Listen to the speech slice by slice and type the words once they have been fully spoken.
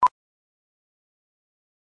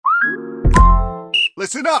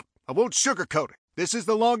Listen up. I won't sugarcoat it. This is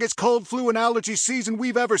the longest cold, flu, and allergy season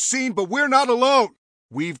we've ever seen, but we're not alone.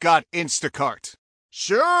 We've got Instacart.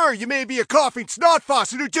 Sure, you may be a coughing snot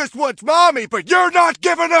faucet who just wants mommy, but you're not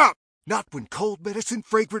giving up! Not when cold medicine,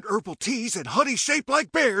 fragrant herbal teas, and honey shaped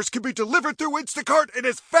like bears can be delivered through Instacart in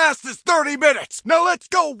as fast as 30 minutes! Now let's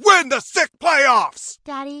go win the sick playoffs!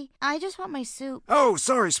 Daddy, I just want my soup. Oh,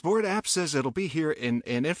 sorry, Sport. App says it'll be here in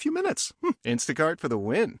a few minutes. Instacart for the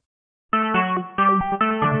win.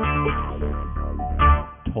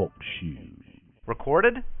 Talk shoes.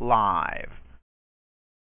 Recorded live.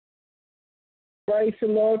 Praise the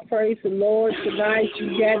Lord, praise the Lord. Tonight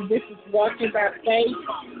you get this is Walking by Faith,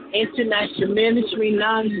 International Ministry,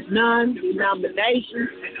 non-denomination,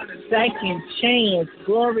 second chance.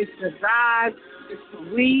 Glory to God.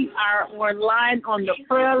 We are online on the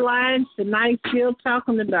prayer line tonight, still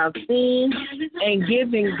talking about sin and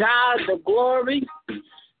giving God the glory.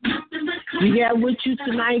 We got with you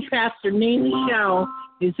tonight, Pastor Nina Shaw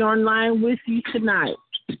is online with you tonight.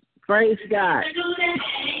 Praise God.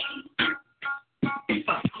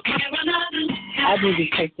 I need to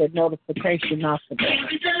take that notification off of there.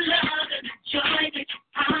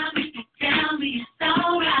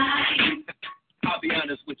 I'll be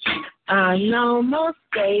honest with you. I know most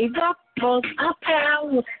gave up most of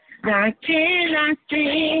power. I cannot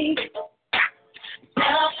see.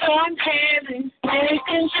 Now from heaven,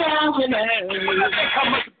 taking shower now. How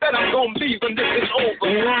much better I'm gonna be when this is over?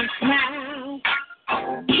 And I smile.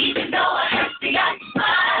 Even though I hurt the I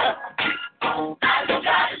smile. I know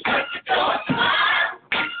God is working, so I smile.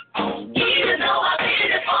 Even though I've been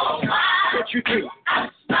here for a while. What you do? I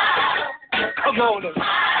smile. Come on and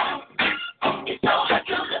smile. It's so hard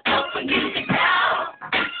to look up when you get down.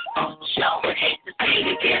 Show would hate to see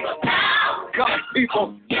you give up now. God's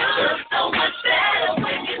people. You look so much better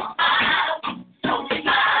when you smile. So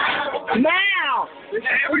smile. Now, it's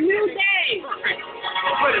a new day.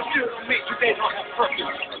 But it's still to me, today don't have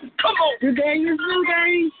purpose. Come on. Today is new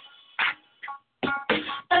day.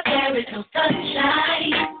 But there is no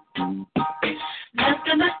sunshine.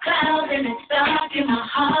 Nothing but clouds and it's dark in my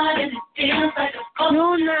heart and it feels like a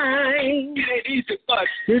cold night. It ain't easy, but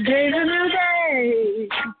today's a new day.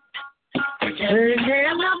 There's a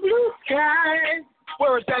blue sky.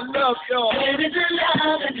 Where is that love, y'all? Where is the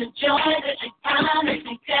love and the joy that you promised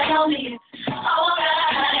me? Tell me it's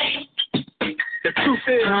alright. The truth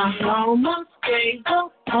is, I almost gave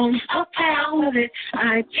up on a power that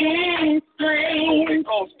I can't explain.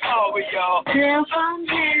 Oh, power, y'all. Tell from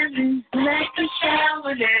heaven, like a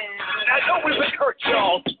shower down. I know it would hurt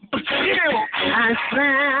y'all, but still, I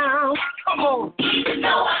smile. come on. Even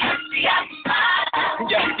though I hurt the I smile.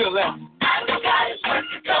 Y'all feel that? I know God is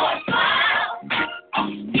working, so I smile.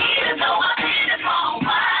 Even though I've been here for a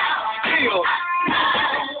while. Still,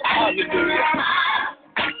 hallelujah.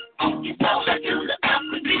 It's all I do to up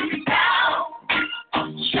and be down.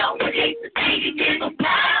 Show what hate to see you give up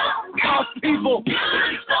now. God's people. You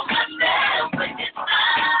look so much better when you smile.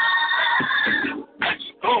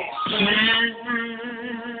 Oh. Smile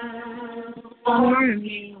for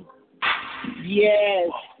me. Yes,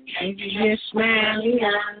 and you just smiling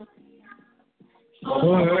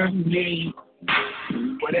for me.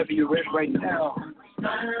 Whatever you're in right now.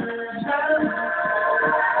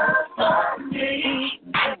 For me.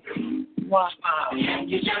 Wow.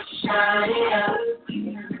 You just smile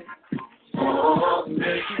for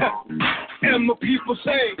me. And my people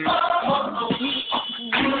say, You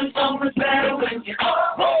look so much better when you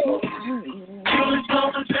You look so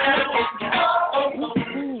much better when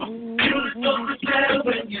You look so much better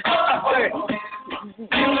when you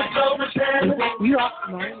You look so much better when you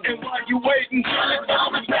and while you waiting,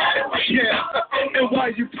 yeah, and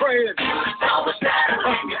while you praying,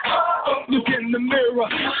 look in the mirror.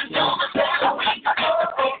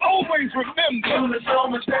 Always remember, You look so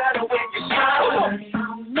much better when you smile.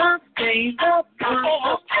 Nothing but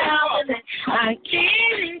power that I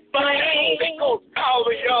can't explain. it goes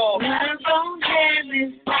power, y'all. Love on heaven.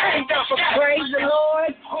 Ain't that for Praise the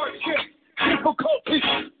Lord. hardship, difficulty,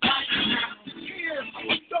 tears,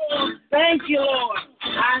 storms. Thank you, Lord.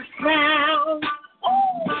 I smile.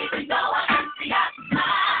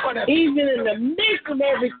 Whatever. Even in the midst of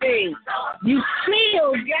everything, you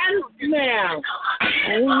still got to smile.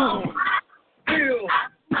 Still.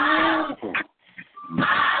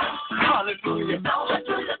 Hallelujah. I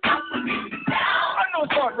know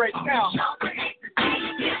it's hard right now.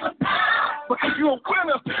 But if you're a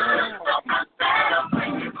winner,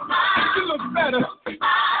 you look better.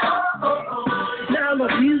 Now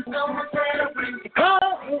look, you.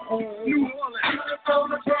 New Orleans.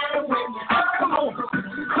 Come on.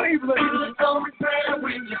 Cleveland.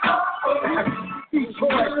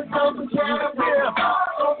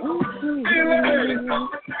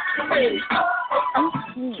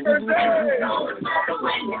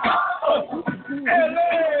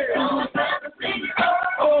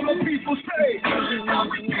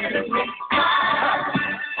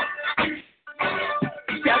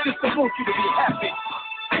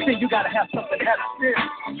 got to have something to have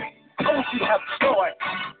experience. I want you to have joy,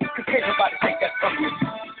 because can't nobody take that from you.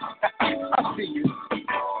 I see you.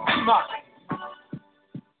 Smile.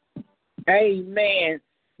 Amen.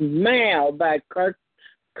 Smile by Kirk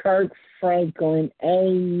Franklin.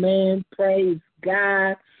 Amen. Praise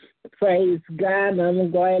God. Praise God. I'm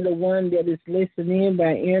glad the one that is listening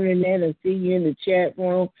by internet and see you in the chat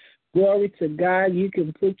room. Glory to God. You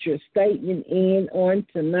can put your statement in on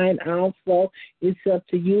tonight also. It's up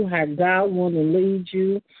to you how God want to lead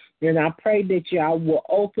you. And I pray that y'all will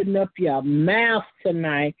open up your mouth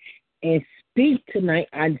tonight and speak tonight.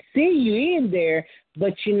 I see you in there,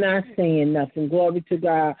 but you're not saying nothing. Glory to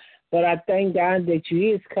God. But I thank God that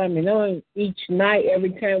you is coming on each night.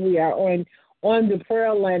 Every time we are on the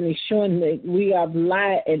prayer line and showing that we are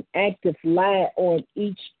live and active live on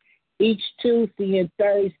each Tuesday and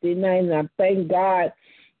Thursday night. And I thank God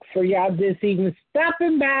for y'all just even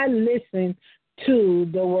stopping by and listening to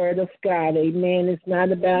the Word of God. Amen. It's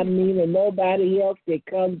not about me or nobody else that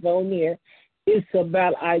comes on here. It's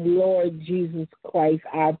about our Lord Jesus Christ,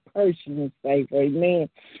 our personal Savior. Amen.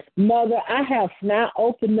 Mother, I have not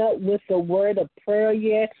opened up with a word of prayer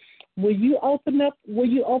yet. Will you open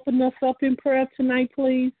us up in prayer tonight,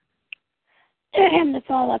 please? Dear Heavenly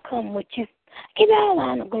Father, I come with you. Give all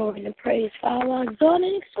honor, glory, and praise, Father. Exalt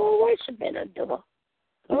and extol, worship, and adore.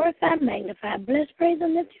 Glorify, magnify, bless, praise,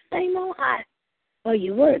 and lift your name on high. For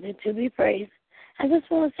you're worthy to be praised. I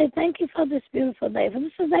just want to say thank you for this beautiful day, for this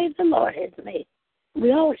is the day the Lord has made.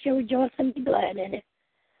 We all shall rejoice and be glad in it.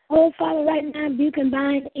 Oh, Father, right now, you can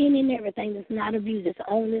bind any and everything that's not of you that's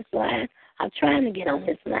on this line. I'm trying to get on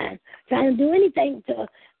this line, trying to do anything to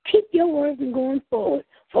keep your word from going forward,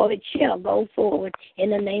 for it shall go forward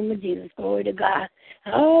in the name of Jesus. Glory to God.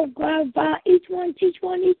 Oh, God, by each one, teach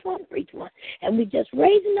one, each one, preach one. And we just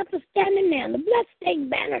raising up and standing now, the blessed state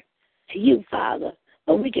banner to you, Father.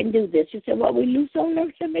 But we can do this. You said what we loose on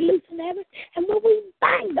earth shall be loose in heaven, and what we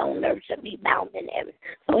bind on earth shall be bound in heaven.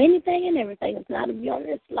 So anything and everything that's not of you on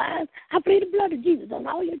this line, I plead the blood of Jesus on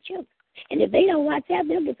all your children. And if they don't watch out,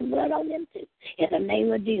 they'll get some blood on them too. In the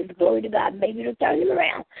name of Jesus, glory to God. Maybe to turn them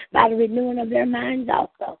around by the renewing of their minds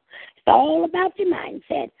also. It's all about your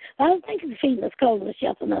mindset. Father, thank you for feeding us, clothing us,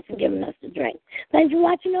 sheltering us, and giving us the drink. Thank you for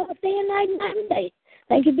watching over us day and night and day.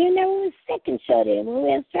 Thank you for being there when we're sick and shut in, when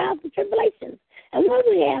we have trials and tribulations. And when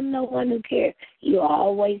we have no one who cares, you're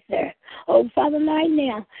always there. Oh, Father, right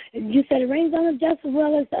now, you said it rains on the just as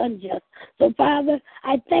well as the unjust. So, Father,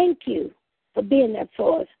 I thank you for being there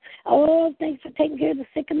for us. Oh, thanks for taking care of the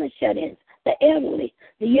sick and the shut-ins, the elderly,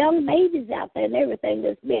 the young babies out there and everything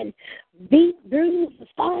that's been beat, bruised,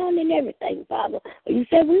 spawned, and everything, Father. You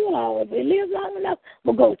said we will always, if we live long enough,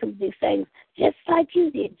 we'll go through these things just like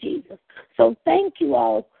you did, Jesus. So thank you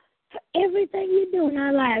all for everything you do in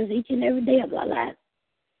our lives, each and every day of our lives.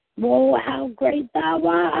 Oh, how great thou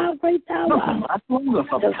art, how great thou art.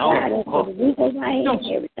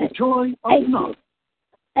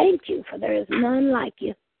 Thank you, for there is none like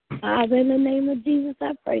you. Father, in the name of Jesus,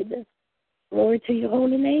 I pray this. Glory to your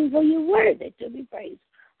holy name, for you're worthy to be praised.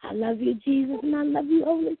 I love you, Jesus, and I love you,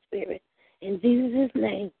 Holy Spirit. In Jesus'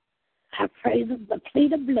 name, I pray the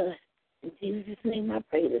plea of blood. In Jesus' name, I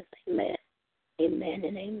pray this. Amen. Amen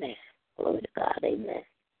and amen. Glory to God. Amen.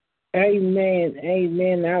 Amen.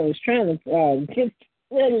 Amen. I was trying to get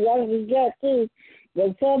what we got to,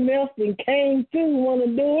 but something else that came through want to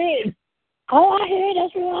do it. Oh, I heard.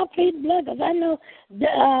 That's why I plead the blood, because I know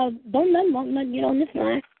don't let them want to get on this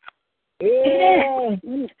line. Yeah.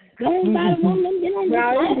 Nobody want them to get on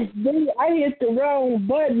this line. I hit the wrong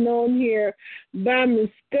button on here by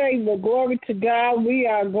mistake, but glory to God, we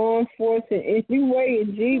are going forth in any way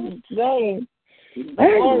in Jesus' name.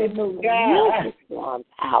 Glory to God. One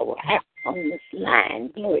power on this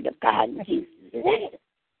line. Glory to God in Jesus' name.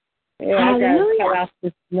 Yeah, I got to cut off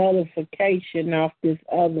this notification off this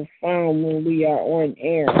other phone when we are on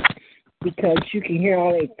air, because you can hear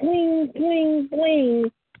all that cling, cling,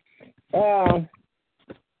 cling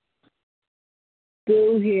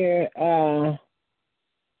through here.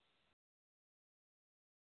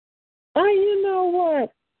 You know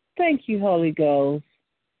what? Thank you, Holy Ghost.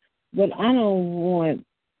 But I don't want.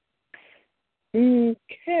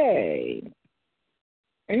 Okay.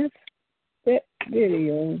 That's that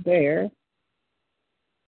video there.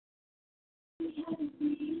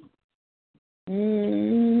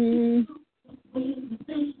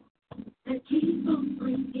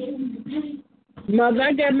 Mother,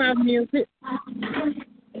 I got my music.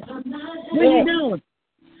 What you doing?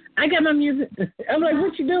 I got my music. I'm like,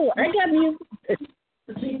 what you doing? I got music.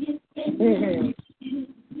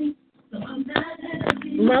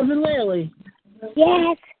 Mother Lily.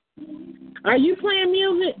 Yes. Are you playing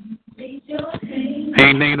music?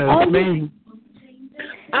 Hey, Nina, it's me.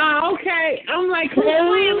 Oh, okay. I'm like, who's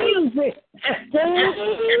playing music?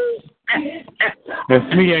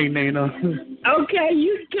 That's me, ain't Nina. Okay,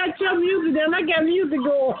 you cut your music down. I got music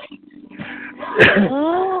going.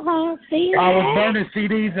 I was burning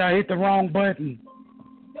CDs. I hit the wrong button.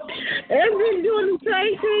 Everybody's doing the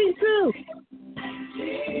same thing, too.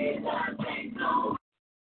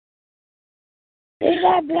 They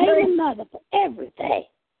got blaming mother for everything.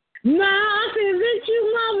 No, I said, is it you,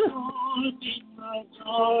 mother?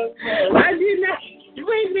 I did not.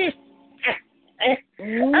 Wait a minute.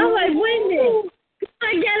 I'm like, wait a minute. I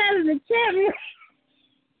got out of the chat room.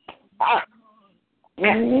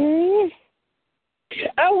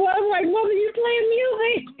 I was like, Mother, you playing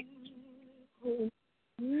music?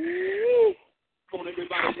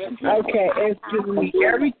 Okay, it's giving me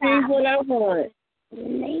everything what I want. In the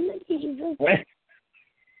name of Jesus,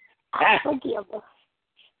 I forgive her.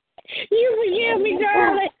 You forgive me,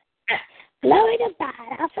 darling. Glory to God.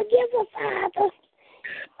 I forgive her, Father.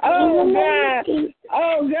 Oh, God.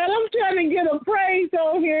 Oh, God, I'm trying to get a praise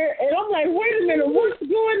on here, and I'm like, wait a minute, what's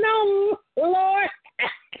going on, Lord?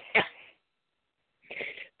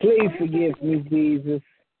 Please forgive me, Jesus.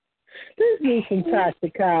 Let's do some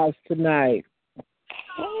tacticals tonight.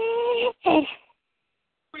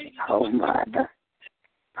 Oh, Mother.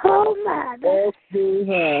 Oh, Mother. Let's do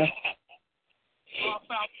her.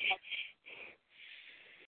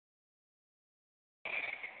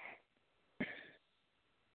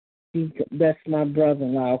 That's my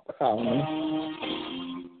brother-in-law calling.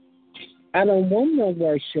 I don't want no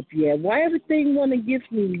worship yet. Why everything want to give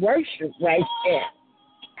me worship right there?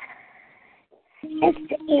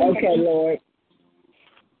 Okay, Lord.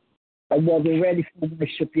 I wasn't ready for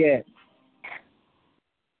worship yet.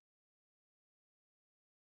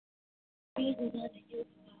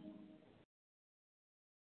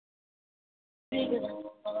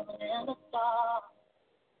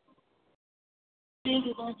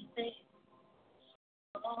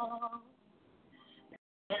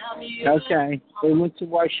 Okay, we went to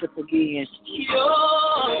worship again.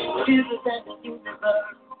 Bigger than the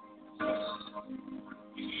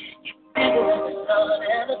sun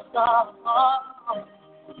and the stars.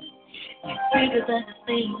 You're bigger than the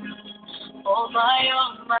things on my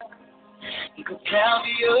own mind. You can tell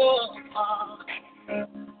me apart.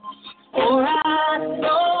 For I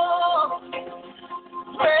know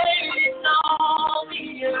great on the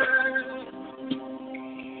earth.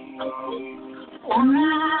 For I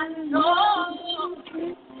know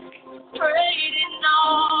great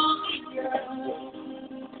on the earth.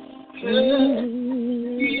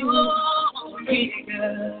 You are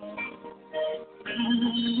bigger.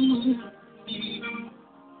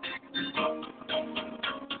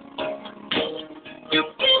 You're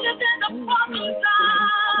bigger than the problems I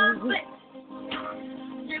face.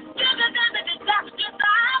 You're bigger than the disasters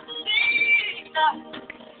I've seen.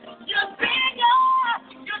 You're bigger.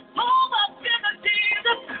 You're so much bigger,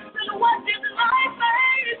 Jesus, than what this life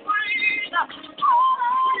may bring. Oh,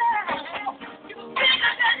 yeah. You're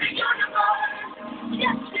bigger than the universe.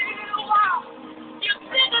 Yes, you are. You're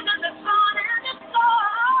bigger than the sun and the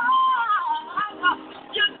stars.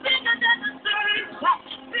 You're bigger than the things.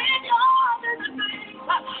 Bigger than the things.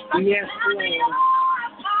 Yes, Lord.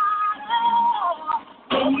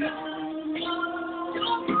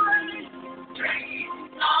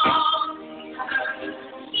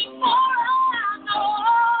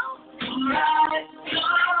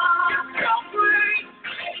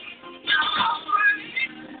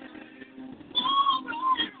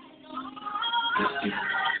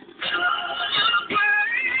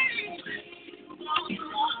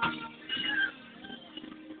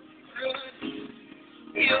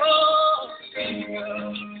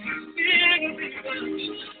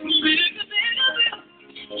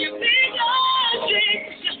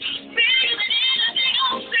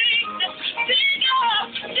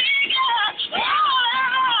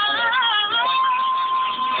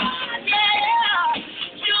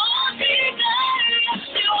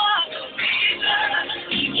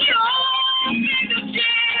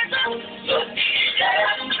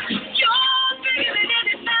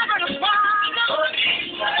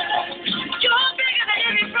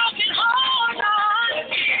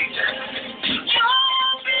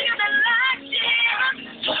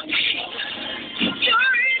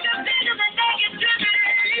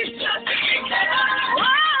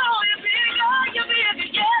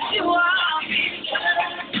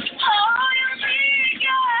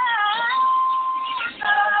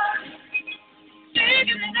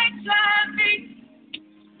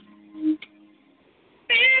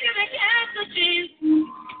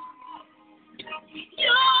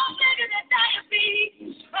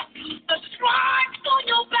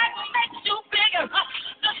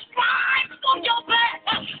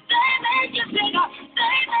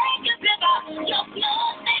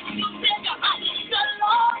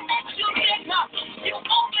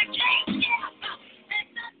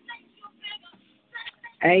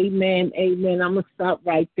 Amen, amen. I'm going to stop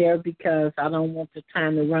right there because I don't want the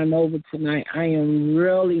time to run over tonight. I am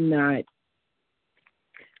really not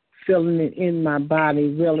feeling it in my body,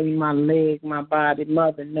 really my leg, my body.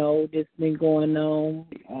 Mother, no, this been going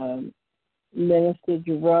on. Minister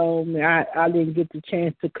Jerome, I didn't get the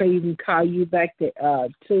chance to even call you back to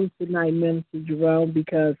Tuesday night, Minister Jerome,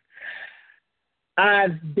 because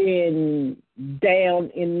I've been down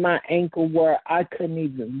in my ankle where I couldn't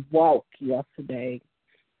even walk yesterday.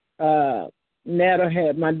 My daughter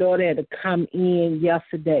had to come in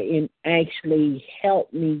yesterday and actually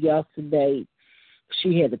help me yesterday.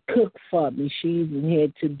 She had to cook for me. She even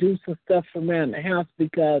had to do some stuff around the house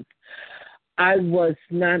because I was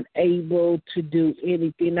not able to do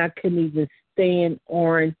anything. I couldn't even stand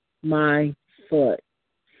on my foot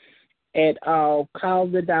at all.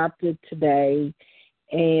 Called the doctor today,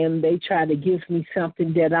 and they tried to give me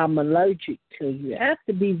something that I'm allergic to. You have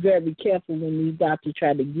to be very careful when these doctors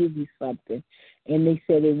try to give you something. And they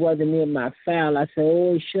said it wasn't in my file. I said,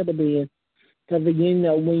 oh, it should have been. Because,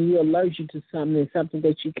 when you're allergic to something, something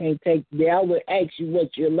that you can't take, they always ask you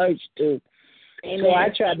what you're allergic to. Amen. So I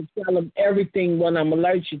tried to tell them everything what I'm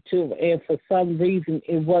allergic to, and for some reason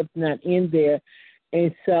it was not in there.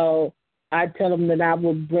 And so I tell them that I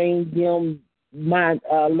will bring them my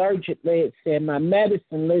allergic list and my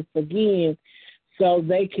medicine list again so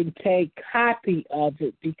they can take copy of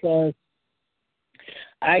it because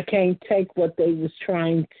I can't take what they was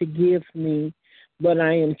trying to give me. But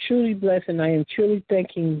I am truly blessed, and I am truly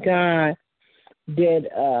thanking God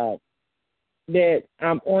that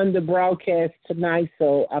I'm on the broadcast tonight.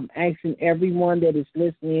 So I'm asking everyone that is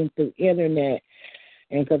listening through internet,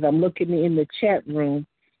 and because I'm looking in the chat room,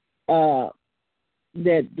 that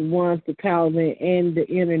the ones that call in and the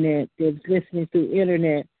internet that's listening through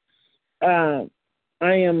internet, I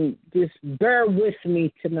am just bear with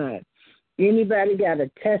me tonight. Anybody got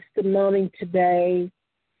a testimony today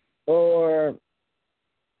or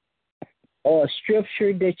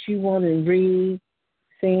scripture that you want to read,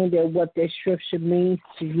 saying that what that scripture means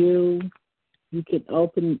to you, you can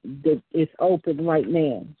open. It's open right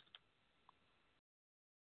now.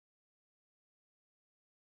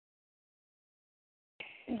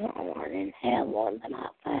 I didn't have one, but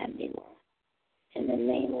I'll find me one. In the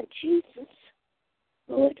name of Jesus,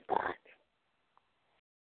 Lord God,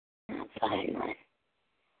 I'll find one.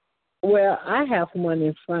 Well, I have one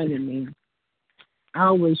in front of me. I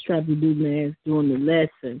always try to do math during the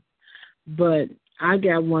lesson, but I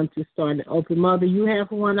got one to start to open. Mother, you have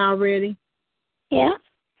one already? Yeah.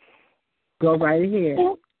 Go right ahead.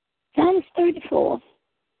 Yeah. Psalms 34.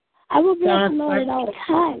 I will bless the Lord at all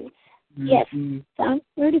times. Yes, Psalm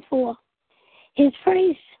 34. His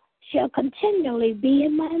praise shall continually be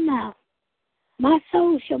in my mouth. My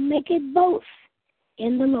soul shall make it boast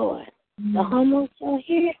in the Lord. The humble shall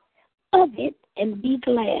hear of it and be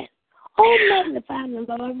glad. Oh, magnify the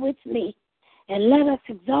Lord with me, and let us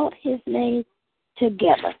exalt his name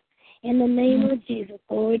together. In the name of Jesus,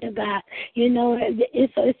 glory to God.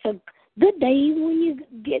 It's a good day even when you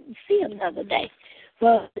get to see another day.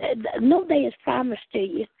 But no day is promised to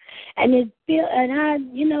you. And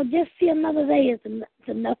just see another day is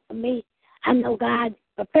enough for me. I know God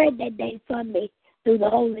prepared that day for me through the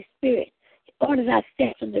Holy Spirit. He orders our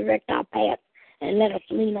steps and direct our paths, and let us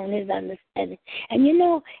lean on his understanding. And in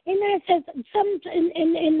there it says, in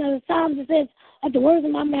the Psalms it says, at the words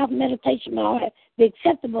of my mouth, meditation, my heart, be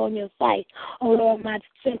acceptable in your sight, O Lord, my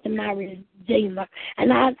strength and my redeemer.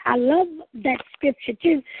 And I love that scripture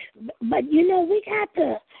too. But we got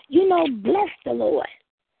to, bless the Lord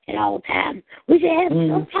at all times. We should have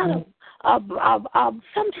some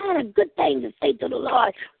kind of good thing to say to the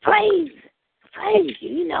Lord. Praise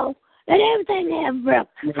you, Let everything have breath.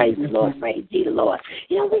 Praise the Lord. Praise ye the Lord.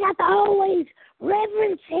 We got to always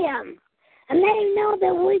reverence him and let him know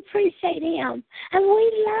that we appreciate him and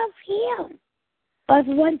we love him. But if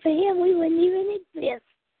it wasn't for him, we wouldn't even exist.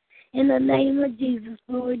 In the name of Jesus,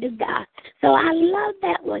 glory to God. So I love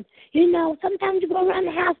that one. Sometimes you go around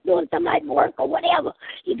the house doing something like work or whatever.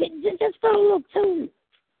 You can just put a little tune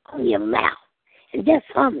on your mouth and just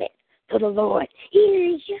hum it to the Lord. He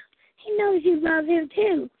hears you. He knows you love him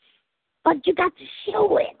too. But you got to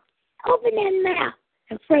show it. Open that mouth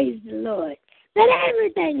and praise the Lord. Let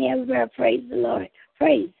everything everywhere praise the Lord.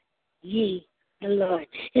 Praise ye the Lord.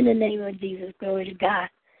 In the name of Jesus, glory to God.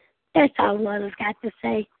 That's all one has got to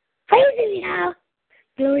say. Praise him, y'all.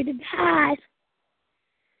 Glory to God.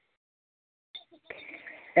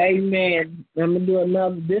 Amen. I'm going to do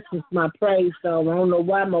another. This is my praise song. I don't know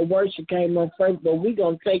why my worship came on first, but we're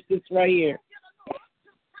going to take this right here.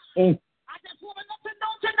 I just want to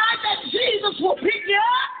know tonight that Jesus will pick you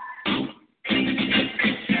up.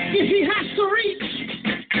 If he has to reach,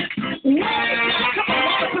 come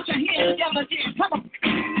on, put your hands together again. Come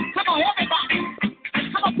on, everybody.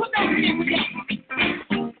 Come on, put those hands together. Come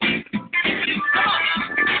on.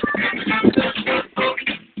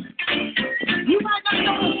 You might not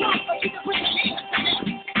know the song, but you can put your hands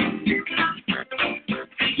together.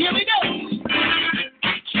 Here we go.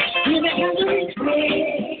 If it has to reach,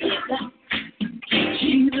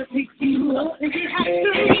 Jesus picks you up. If it has to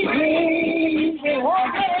reach,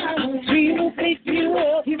 Jesus picks you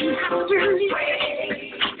up. If it has to reach,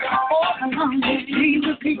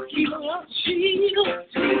 Jesus picks you up. Jesus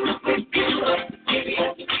picks you up.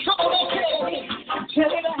 Come on,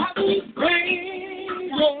 tell it how to praise.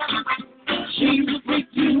 Jesus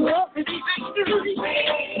picks you up. If it has to reach,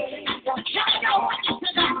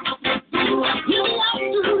 you have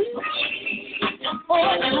to reach.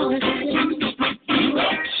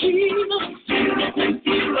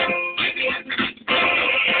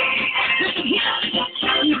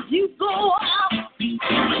 If you go out and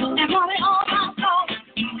party all night long,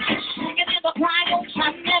 singing in the choir on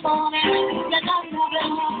Sunday morning, you don't know it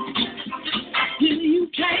all. You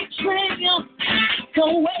can't sing the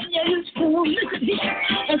way you used to. Listen here,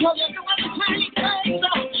 and so you're doing the tiny things.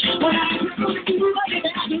 When I do it,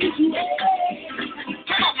 I do it.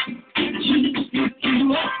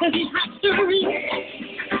 But he has to reach.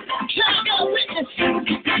 Tell your witness.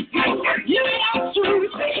 You have to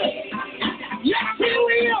reach. Yes, he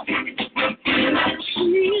will.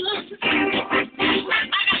 Jesus. I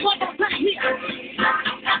got one more back here.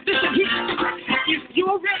 Listen here. If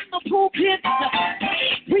you're in the pulpit,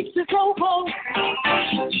 preach the go-go.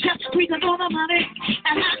 Just squeeze on the money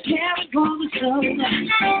and not caring for the stuff.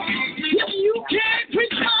 If you can't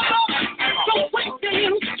preach my love, the way they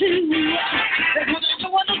used to. Because I know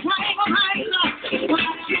what the time of high love. When I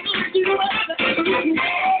see you,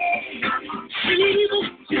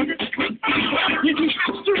 Jesus, if he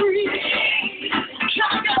has to reach,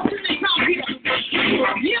 shout out to the top here.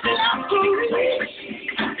 If he has to reach,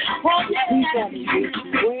 oh yeah, he's got to reach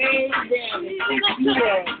way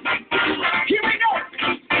down. Here we go.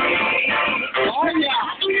 Oh yeah.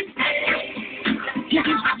 If he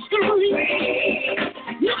has to reach.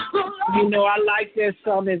 You know, I like that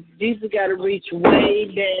song that Jesus got to reach way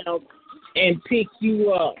down and pick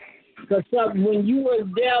you up. Because when you were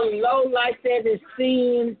down low like that and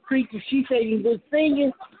singing, preaching, she said you was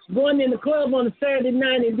singing, going in the club on a Saturday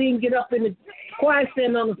night and then get up in the choir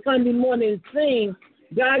stand on a Sunday morning and sing.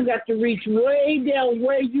 God got to reach way down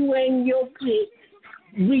where you in your pit.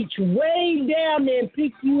 Reach way down there and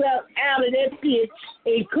pick you out of that pit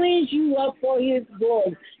and cleanse you up for his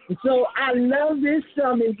glory. And so I love this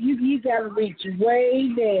song, and you got to reach way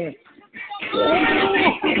down.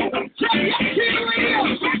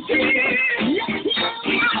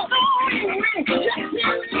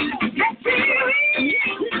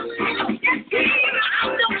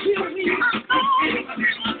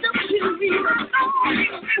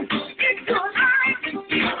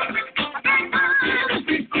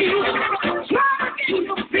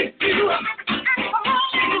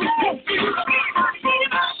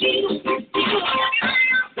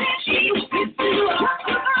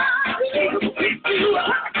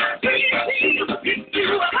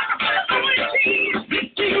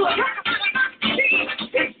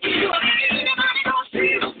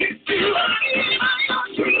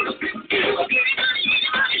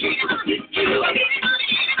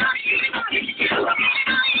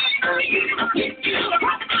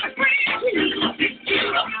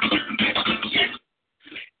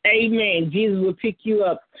 Amen. Jesus will pick you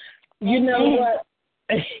up. You know what?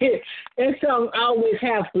 That song always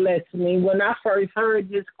has blessed me. When I first heard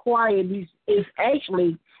this choir, it's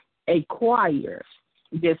actually a choir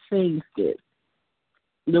that sings this.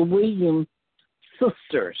 The Williams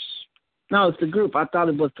Sisters. No, it's the group. I thought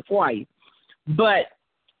it was the choir. But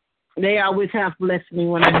they always have blessed me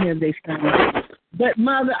when I hear they sing. But,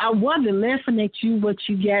 Mother, I wasn't laughing at you what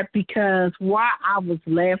you got, because why I was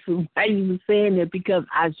laughing while you were saying that, because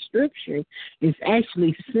our scripture is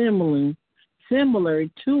actually similar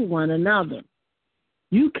to one another.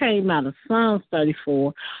 You came out of Psalms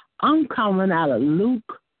 34. I'm coming out of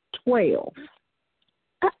Luke 12.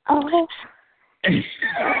 Uh-oh.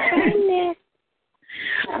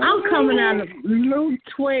 I'm coming out of Luke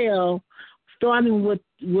 12, starting with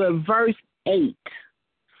verse 8.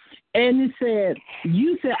 And it said,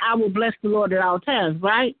 you said, I will bless the Lord at all times,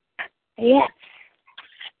 right? Yes.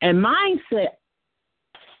 And mine said,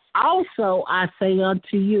 also I say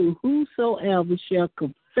unto you, whosoever shall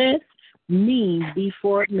confess me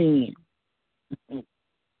before men.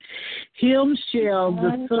 Him shall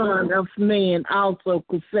the Son of Man also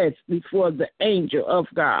confess before the angel of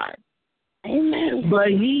God. Amen. But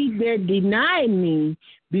he that denied me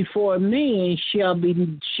before men shall be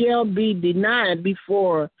denied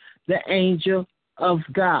before the angel of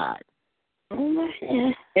God.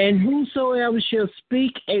 Amen. And whosoever shall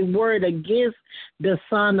speak a word against the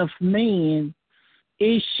Son of Man,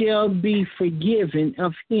 it shall be forgiven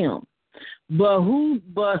of him. But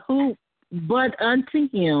unto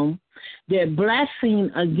him that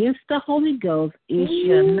blaspheme against the Holy Ghost, it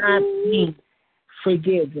shall not be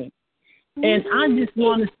forgiven. And I just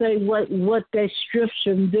want to say what that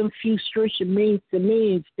scripture, them few scripture means to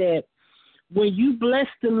me is that when you bless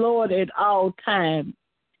the Lord at all times,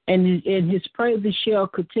 and his praises shall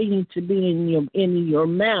continue to be in your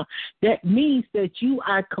mouth, that means that you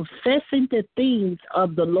are confessing the things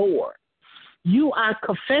of the Lord. You are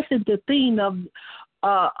confessing the thing of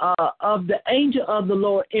the angel of the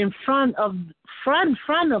Lord in front of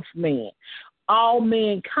man, all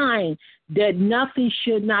mankind, that nothing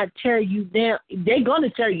should not tear you down. They're going to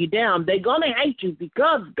tear you down. They're going to hate you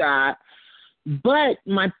because God. But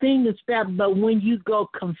my thing is that, but when you go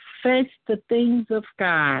confess the things of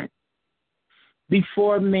God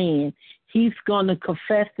before man, he's going to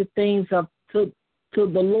confess the things of to the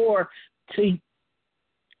Lord, to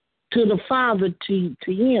the Father, to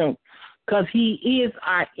him, because he is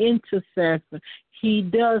our intercessor. He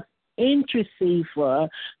does intercede for us.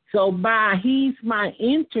 So he's my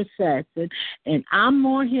intercessor, and I'm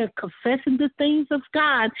on here confessing the things of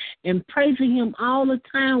God and praising him all the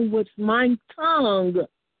time with my tongue.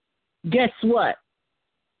 Guess what?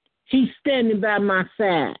 He's standing by my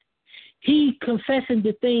side. He confessing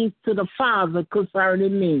the things to the Father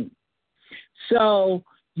concerning me. So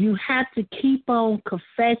you have to keep on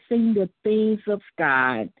confessing the things of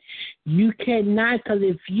God. You cannot, because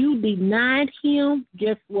if you denied him,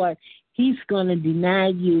 guess what? He's going to deny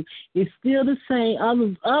you. It's still the same.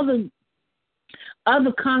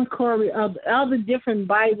 Other concord, other different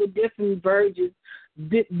Bible, different versions,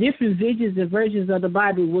 different visions and versions of the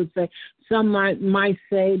Bible would say. Some might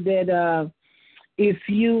say that if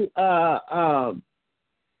you,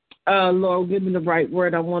 Lord, give me the right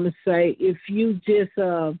word. I want to say, if you just,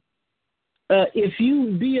 if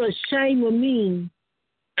you be ashamed of me,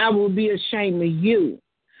 I will be ashamed of you.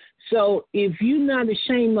 So if you're not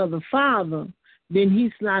ashamed of the Father, then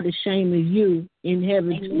he's not ashamed of you in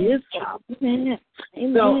heaven. Amen. To his Father. Amen.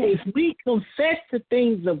 So if we confess the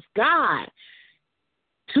things of God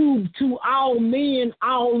to all men,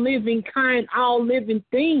 all living kind, all living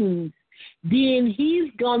things, then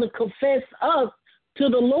he's going to confess us to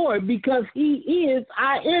the Lord because he is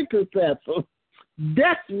our intercessor.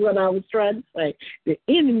 That's what I was trying to say. The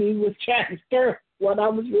enemy was trying to stir what I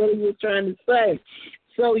was trying to say.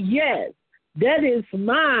 So, yes, that is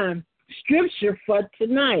my scripture for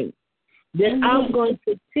tonight, that I'm going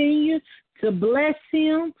to continue to bless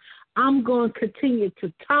him. I'm going to continue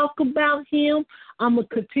to talk about him. I'm going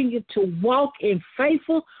to continue to walk in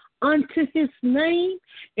faithful unto his name,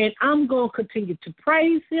 and I'm going to continue to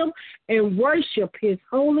praise him and worship his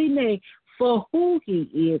holy name for who he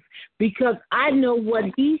is, because I know what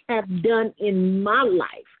he has done in my life.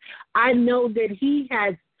 I know that he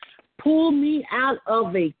has pulled me out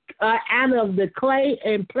of the clay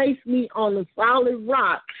and placed me on a solid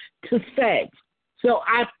rock to stay. So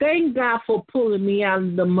I thank God for pulling me out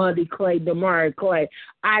of the muddy clay, the miry clay.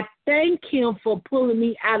 I thank him for pulling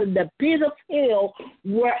me out of the pit of hell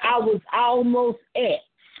where I was almost at.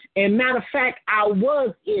 And matter of fact, I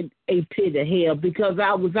was in a pit of hell because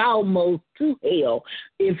I was almost to hell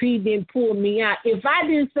if he didn't pull me out. If I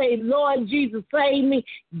didn't say, Lord Jesus, save me,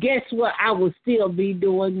 guess what? I would still be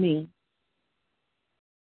doing me.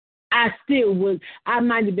 I still would. I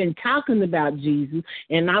might have been talking about Jesus,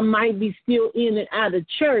 and I might be still in and out of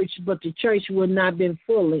church, but the church would not have been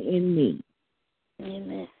fully in me.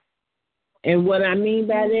 Amen. And what I mean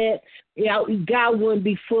by that, God wouldn't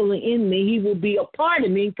be fully in me. He would be a part of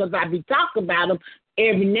me because I be talking about him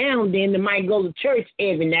every now and then. I might go to church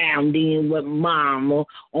every now and then with Mom or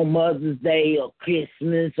on Mother's Day or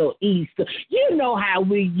Christmas or Easter. You know how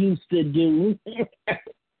we used to do.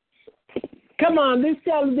 Come on, let's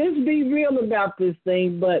be real about this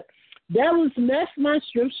thing. But that's my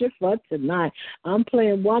scripture for tonight. I'm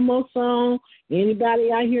playing one more song.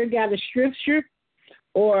 Anybody out here got a scripture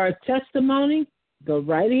or a testimony? Go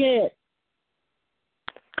right ahead.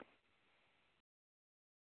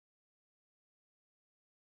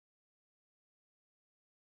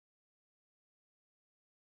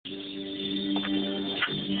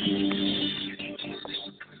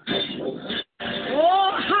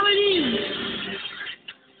 Oh, hallelujah.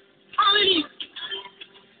 Hallelujah.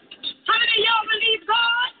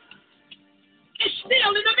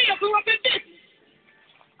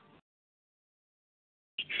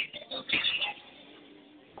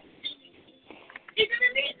 If you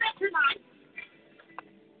need that tonight,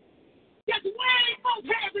 just wave both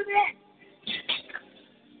hands in the air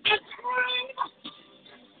and scream,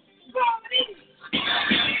 go on in.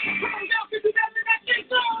 Come on, y'all can do that in that thing,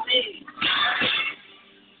 go on in.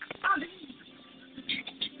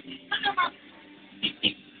 Look at my...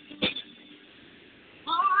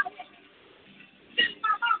 Oh, yeah. This is my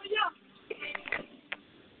mama, y'all.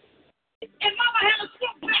 And mama had a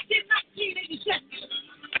stroke back in 1987.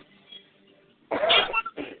 And one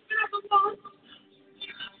of the was,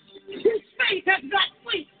 his faith has got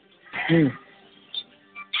weak. And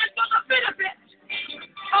for the benefit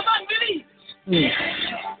of unbelief,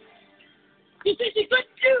 you see, she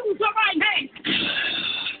couldn't use her right hand.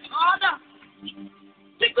 Oh, no.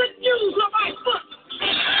 She couldn't use her right foot.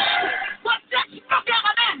 But that struck out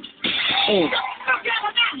of them. Struck out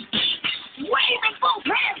of them. Waving both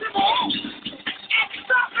hands in the air. And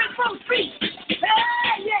stomping both feet.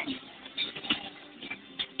 Hey, yeah.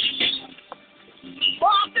 Oh, I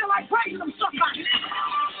feel like praising them somebody.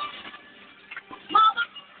 Mama.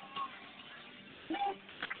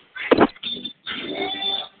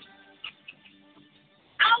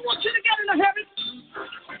 I want you to get into heaven.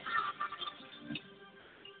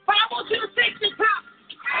 But I want you to take this time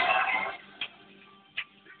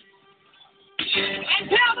and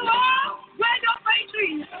tell the Lord where your faith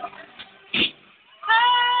is.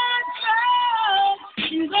 And tell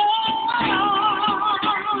you, Lord,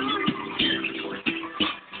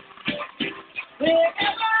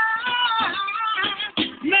 wherever I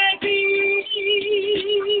may be,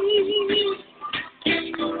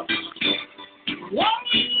 what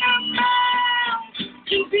I'm bound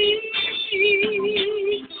to be.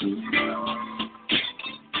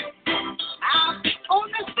 I'm on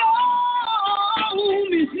the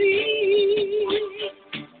stormy sea.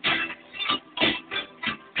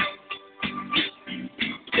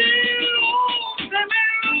 Still the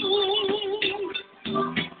moon.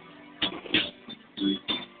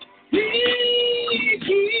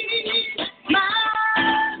 My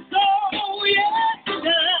soul, yes, it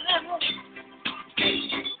does.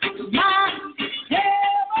 My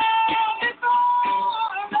heavenly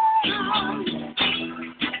Father,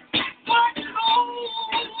 what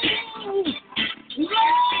oh, let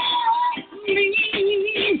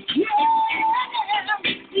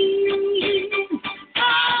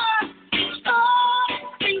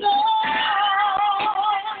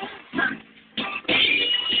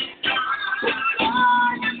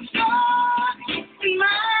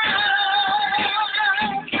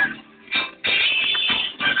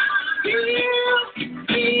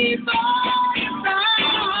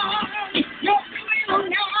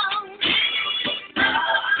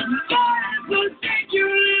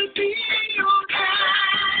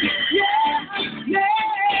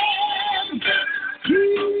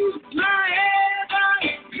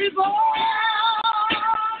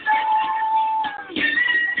me,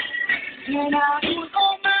 and I was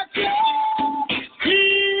on my job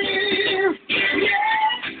here,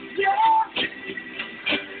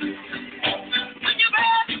 when you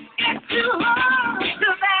better get too hard to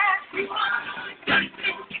that,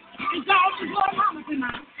 it's always what mama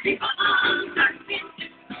tonight.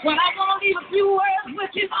 Well, I want to leave a few words with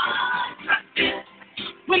you.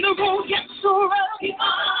 When the road gets so rough, and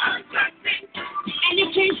you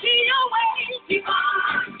can't see your way,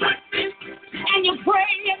 and you're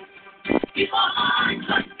praying,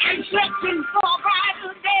 and searching for a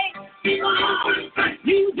brighter day,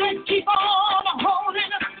 you just keep on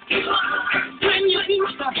holding. When you do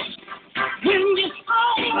stuff, when you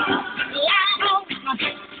fall, lie on,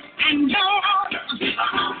 and don't,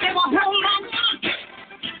 they will hold on.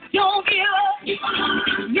 Don't give up.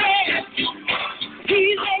 Yeah,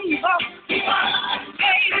 he's able.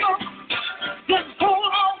 Just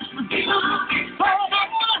hold on. Hold on.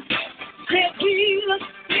 Say Jesus.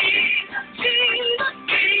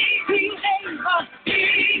 He's able.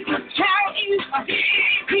 Carry you.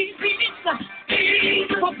 He's able.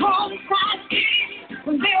 For Paul side.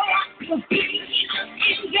 When they're out in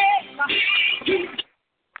jail.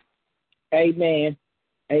 Amen.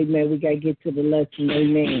 Amen. We got to get to the lesson.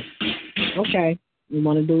 Amen. Okay. We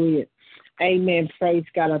want to do it. Amen. Praise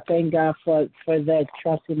God. I thank God for that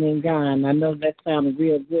trusting in God. I know that sounded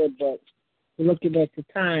real good, but looking at the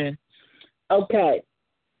time. Okay.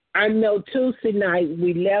 I know Tuesday night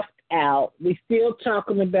we left out. We still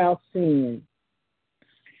talking about sin.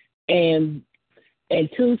 And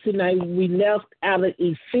Tuesday night we left out of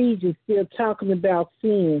Ephesians, still talking about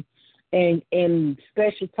sin. And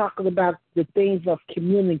especially talking about the things of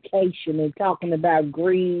communication and talking about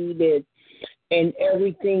greed and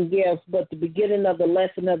everything else. But the beginning of the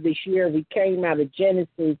lesson of this year, we came out of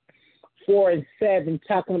Genesis 4 and 7,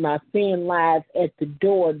 talking about sin lies at the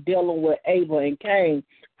door, dealing with Abel and Cain,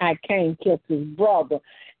 how Cain killed his brother.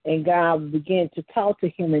 And God began to talk to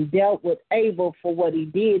him and dealt with Abel for what he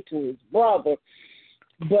did to his brother.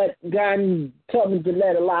 But God told him to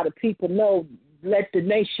let a lot of people know, let the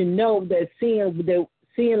nation know that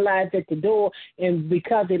sin lies at the door, and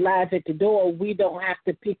because it lies at the door, we don't have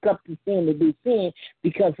to pick up the sin to do sin,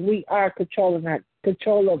 because we are control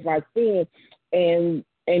of our sin, and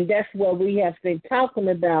that's what we have been talking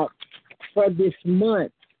about for this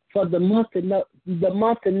month. For the month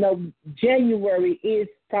of January is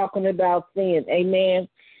talking about sin, amen.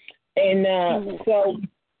 And so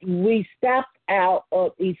we stopped out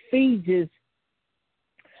of Ephesians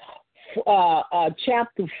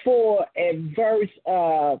chapter 4 and verse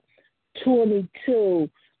 22,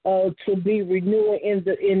 to be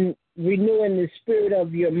renewing renewing the spirit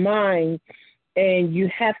of your mind, and you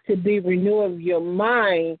have to be renewing your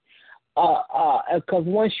mind, because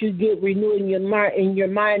once you get renewing your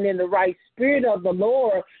mind in the right spirit of the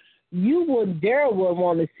Lord, you wouldn't dare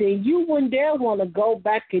want to sin. You wouldn't dare want to go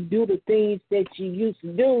back and do the things that you used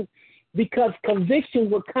to do, because conviction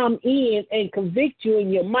will come in and convict you in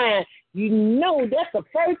your mind. You know that's the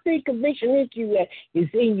first thing conviction hits you at, is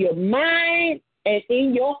in your mind and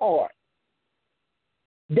in your heart.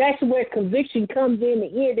 That's where conviction comes in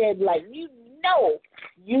the ear, that like, you know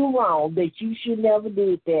you're wrong, that you should never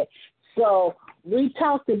do that. So we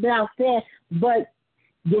talked about that, but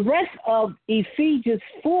the rest of Ephesians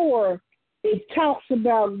 4, it talks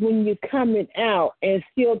about when you're coming out, and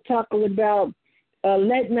still talking about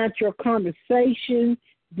let not your conversation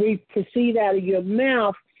proceed out of your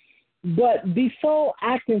mouth. But before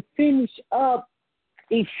I can finish up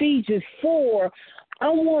Ephesians 4, I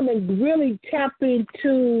want to really tap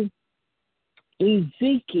into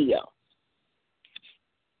Ezekiel.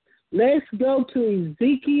 Let's go to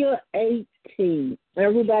Ezekiel 18.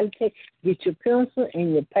 Everybody get your pencil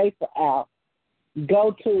and your paper out.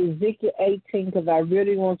 Go to Ezekiel 18, because I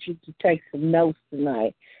really want you to take some notes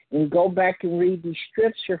tonight and go back and read the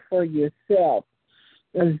scripture for yourself.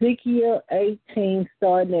 Ezekiel 18,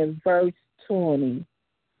 starting at verse 20.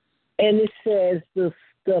 And it says,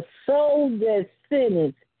 the soul that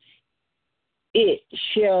sinneth, it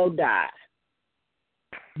shall die.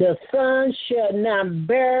 The son shall not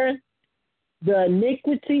bear the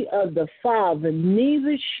iniquity of the father,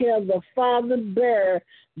 neither shall the father bear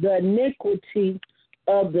the iniquity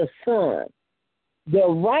of the son. The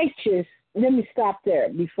righteous, let me stop there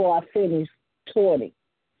before I finish 20.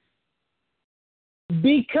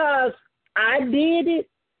 Because I did it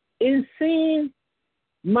in sin,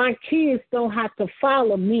 my kids don't have to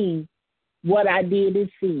follow me what I did in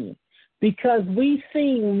sin. Because we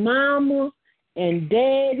seen mama and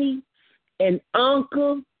daddy and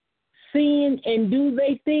uncle sin and do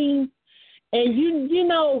their thing. And you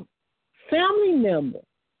know, family member,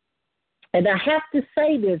 and I have to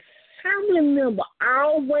say this, family member, I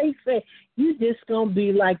always say, you just gonna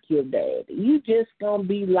be like your daddy. You just gonna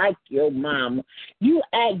be like your mama. You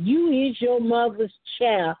is your mother's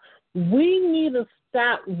child. We need to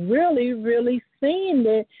stop really, really seeing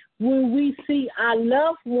that when we see our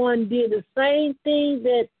loved one did the same thing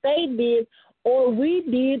that they did or we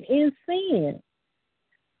did in sin.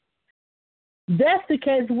 That's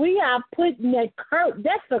because we are putting that curse.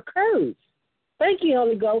 That's a curse. Thank you,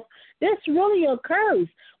 Holy Ghost. That's really a curse,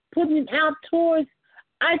 putting it out towards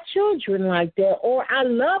our children like that, or our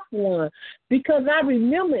loved one. Because I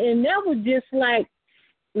remember, and that was just like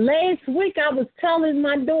last week, I was telling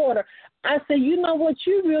my daughter, I said, you know what,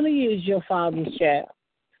 you really is your father's child.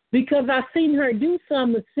 Because I seen her do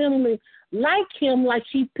something similar like him, like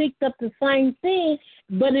she picked up the same thing,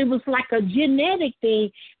 but it was like a genetic thing.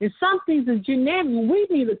 And some things are genetic. We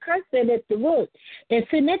need to curse that at the root and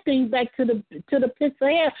send that thing back to the pits of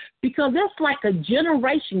hell, because that's like a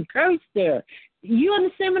generation curse there. You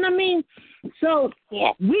understand what I mean? So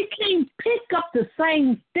we can't pick up the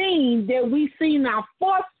same thing that we seen our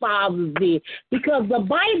forefathers did, because the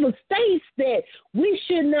Bible states that we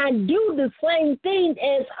should not do the same thing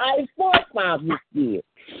as our forefathers did.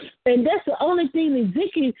 And that's the only thing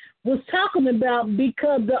Ezekiel was talking about,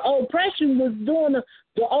 because the oppression was doing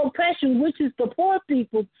the oppression, which is the poor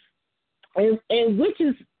people, and which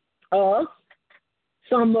is us.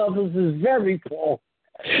 Some of us is very poor,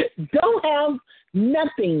 don't have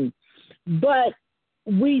nothing, but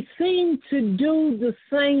we seem to do the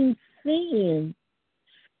same sin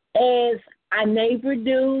as our neighbor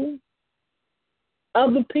do,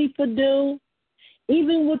 other people do.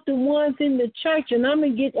 even with the ones in the church. And I'm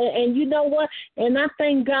going to get, and you know what? And I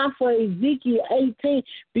thank God for Ezekiel 18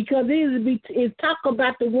 because it talk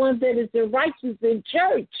about the ones that is the righteous in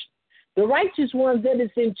church. The righteous ones that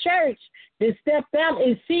is in church that stepped out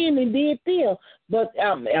and sinned and did still. But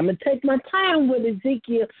I'm going to take my time with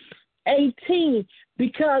Ezekiel 18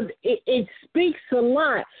 because it speaks a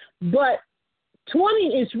lot. But 20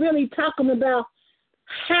 is really talking about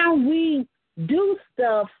how we do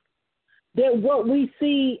stuff that what we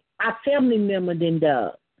see our family member then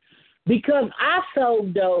does. Because I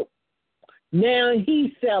sold dope, now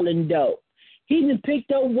he's selling dope. He done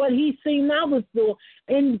picked up what he seen I was doing,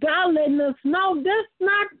 and God letting us know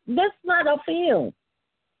that's not of him.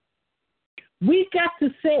 We got to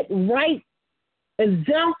set right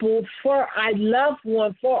example for our loved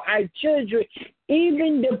one, for our children,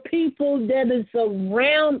 even the people that is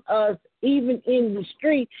around us, even in the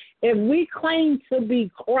street. If we claim to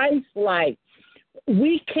be Christ-like,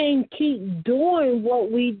 we can't keep doing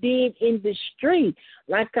what we did in the street.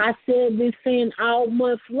 Like I said, been saying all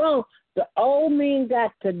month long, the old man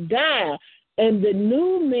got to die, and the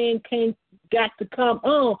new man got to come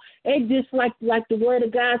on. And just like the word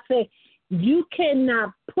of God said, you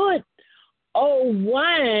cannot put old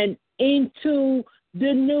wine into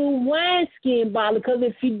the new wineskin bottle, because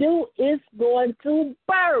if you do, it's going to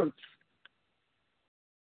burst.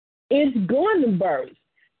 It's going to burst.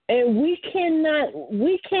 And we cannot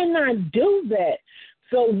do that.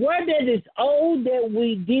 So what that is old that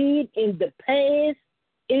we did in the past,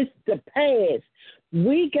 it's the past.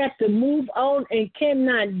 We got to move on and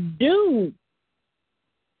cannot do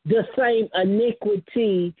the same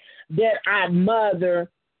iniquity that our mother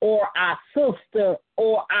or our sister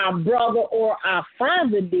or our brother or our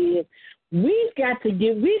father did. We got to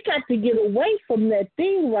get away from that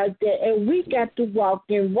thing right there, and we got to walk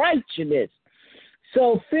in righteousness.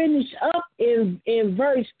 So finish up in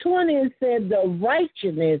verse 20, it said, the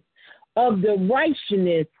righteousness of the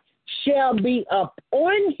righteousness shall be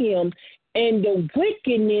upon him, and the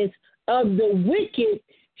wickedness of the wicked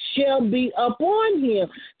shall be upon him.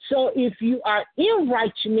 So if you are in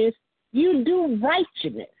righteousness, you do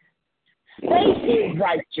righteousness. Stay in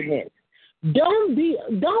righteousness. Don't be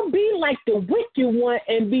like the wicked one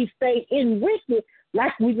and stay in wicked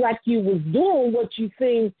like you was doing what you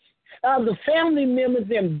seen other family members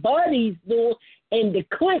and buddies do, and the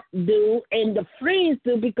clique do, and the friends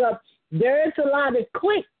do, because there's a lot of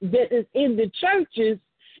clique that is in the churches,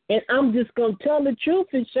 and I'm just going to tell the truth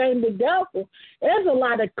and shame the devil. There's a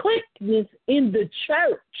lot of cliqueness in the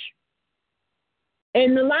church.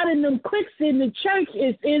 And a lot of them cliques in the church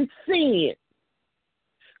is in sin.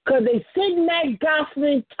 Because they sitting there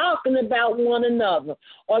gossiping, talking about one another,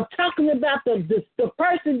 or talking about the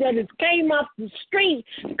person that has came off the street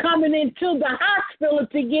coming into the hospital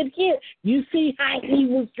to get hit. You see how he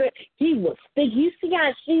was dressed? He was thick. You see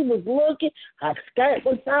how she was looking? Her skirt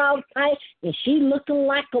was all tight, and she looking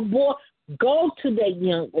like a boy. Go to that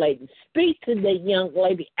young lady. Speak to that young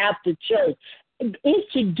lady after church.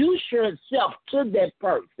 Introduce yourself to that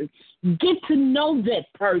person. Get to know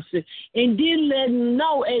that person, and then let them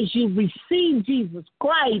know as you receive Jesus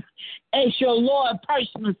Christ as your Lord,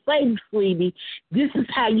 personal Savior, sweetie. This is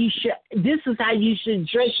how you should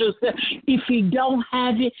dress yourself. If you don't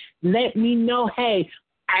have it, let me know. Hey,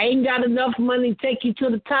 I ain't got enough money to take you to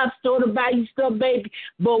the top store to buy you stuff, baby,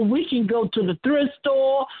 but we can go to the thrift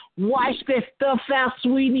store, wash that stuff out,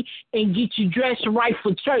 sweetie, and get you dressed right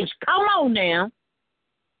for church. Come on now.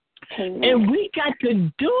 Amen. And we got to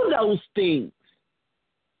do those things.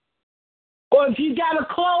 Or if you got a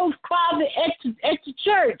clothes closet at the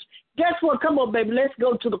church, guess what? Come on, baby, let's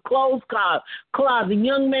go to the clothes closet.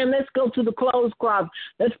 Young man, let's go to the clothes closet.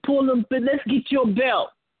 Let's pull them, let's get your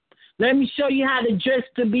belt. Let me show you how to dress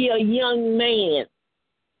to be a young man.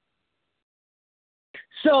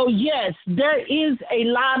 So, yes, there is a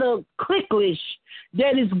lot of cliquish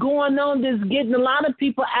that is going on that's getting a lot of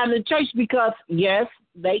people out of the church because, yes,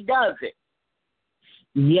 they does it.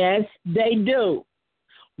 Yes, they do.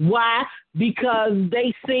 Why? Because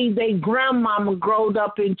they see their grandmama growed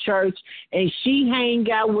up in church and she hang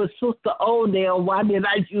out with Sister Odell. Why did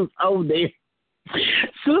I use Odell?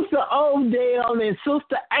 Sister Odell and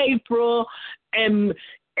Sister April and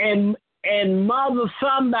Mother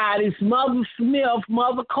somebody's, Mother Smith,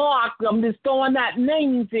 Mother Clark. I'm just throwing out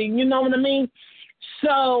names in, you know what I mean?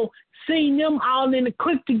 So seeing them all in the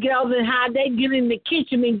cook together and how they get in the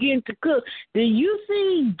kitchen and get to cook. Do you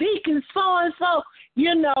see Deacon so-and-so,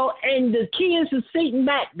 you know, and the kids are sitting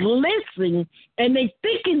back listening, and they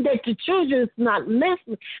thinking that the children is not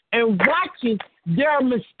listening and watching their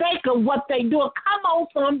mistake of what they do. Come on,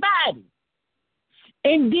 somebody.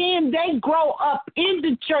 And then they grow up in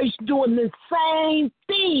the church doing the same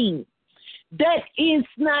thing. That is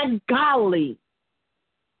not godly.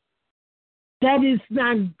 That is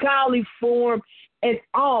not godly form at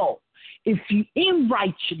all. If you in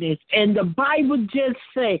righteousness, and the Bible just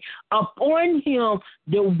say, upon him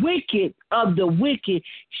the wicked of the wicked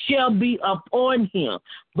shall be upon him.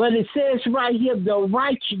 But it says right here, the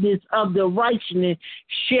righteousness of the righteousness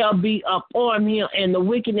shall be upon him, and the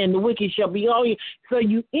wicked shall be on you. So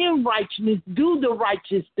you in righteousness, do the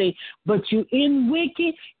righteous thing, but you in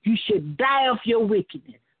wicked, you should die of your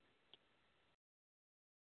wickedness.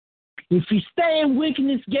 If you stay in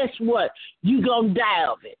wickedness, guess what? You're going to die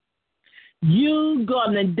of it. You're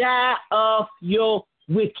going to die of your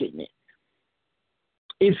wickedness.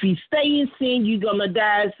 If you stay in sin, you're going to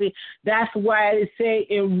die in sin. That's why it say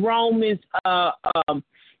in Romans, Romans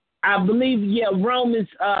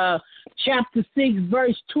chapter 6,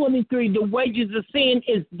 verse 23, the wages of sin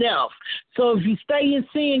is death. So if you stay in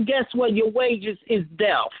sin, guess what? Your wages is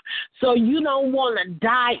death. So you don't want to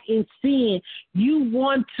die in sin. You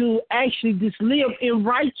want to actually just live in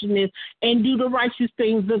righteousness and do the righteous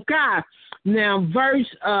things of God. Now,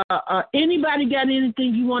 anybody got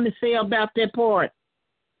anything you want to say about that part?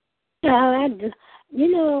 We're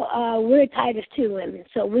Titus 2 women,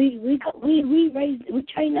 so we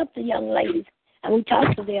train up the young ladies, and we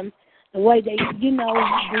talk to them the way the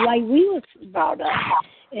way we was brought up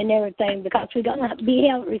and everything, because we're gonna be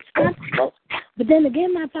held responsible. But then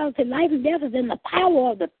again, my father said, life and death is in the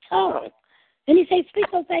power of the tongue. And he said, speak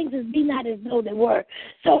those things as be not as though they were.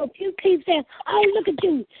 So if you keep saying, oh, look at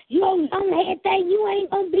you, you old long-haired thing, you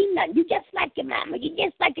ain't going to be nothing. You just like your mama. You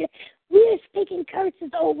just like your... We're speaking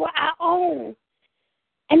curses over our own.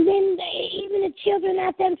 And then even the children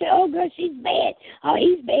out there say, oh, girl, she's bad. Oh,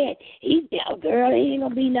 he's bad. Oh, girl, he ain't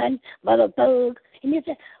going to be nothing but a thug. And you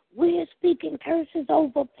say, we're speaking curses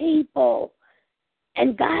over people.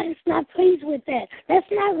 And God is not pleased with that.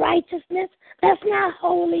 That's not righteousness. That's not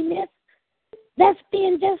holiness. That's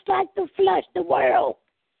being just like the flesh, the world.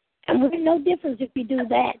 And we're no difference if you do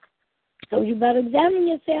that. So you better examine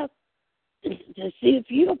yourself to see if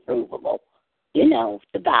you're approvable,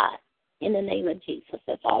 to God. In the name of Jesus.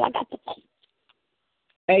 That's all I got to say.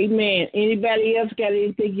 Amen. Anybody else got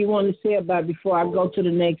anything you want to say about it before I go to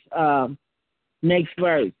the next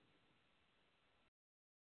verse?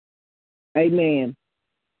 Amen.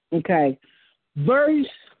 Okay. Verse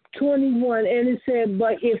 21, and it said,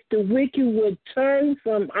 but if the wicked would turn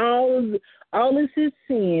from all of his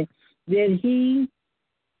sin that he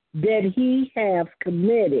have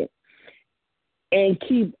committed, and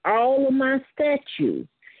keep all of my statutes,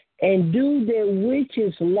 and do that which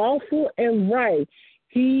is lawful and right,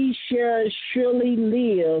 he shall surely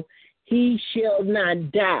live, he shall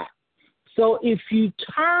not die. So if you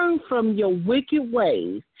turn from your wicked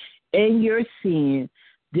ways and your sin,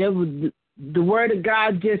 the word of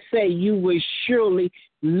God just say you will surely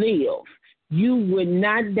live. You would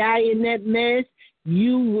not die in that mess.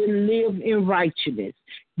 You will live in righteousness.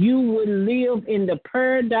 You will live in the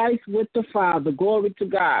paradise with the Father. Glory to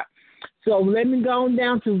God. So let me go on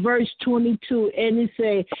down to verse 22, and it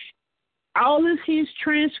says, all of his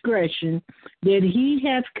transgression that he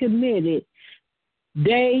hath committed,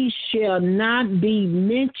 they shall not be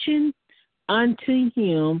mentioned unto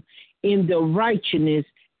him. In the righteousness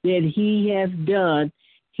that he hath done,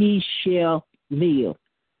 he shall live.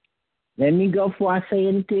 Let me go before I say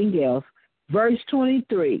anything else. Verse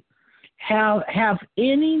 23, have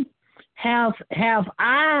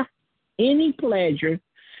I any pleasure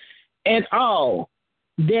at all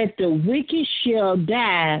that the wicked shall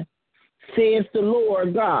die, says the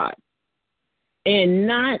Lord God, and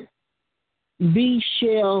not be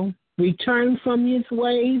shall return from his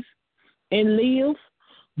ways and live?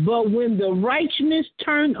 But when the righteousness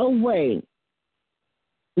turn away,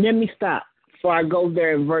 let me stop before I go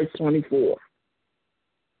there in verse 24.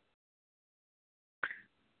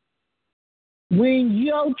 When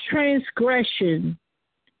your transgression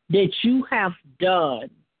that you have done,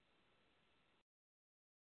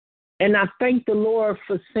 and I thank the Lord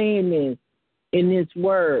for saying this in his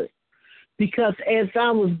word, because as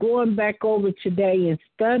I was going back over today and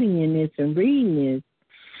studying this and reading this,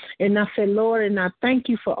 and I said, Lord, and I thank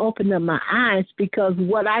you for opening up my eyes, because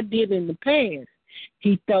what I did in the past,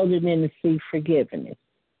 he threw it in the sea forgiveness.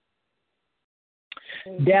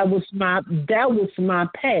 Mm-hmm. That was my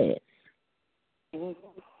past. Mm-hmm.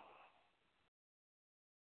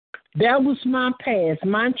 That was my past.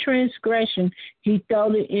 My transgression, he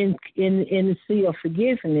threw it in the sea of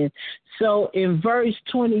forgiveness. So in verse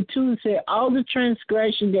 22, it said, all the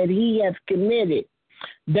transgression that he hath committed,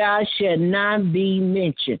 thou shalt not be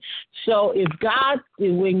mentioned. So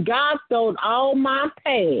when God throwed all my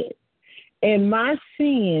past and my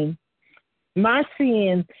sin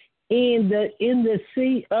in the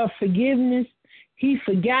sea of forgiveness, he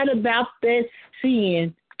forgot about that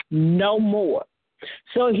sin no more.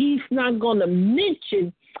 So he's not going to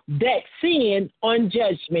mention that sin on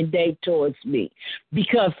Judgment Day towards me.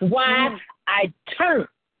 Because why? I turned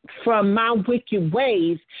from my wicked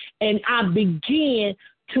ways and I began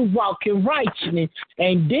to walk in righteousness.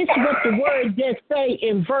 And this is what the word just say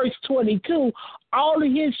in verse 22. All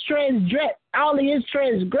of his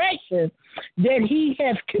transgressions that he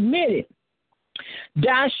has committed,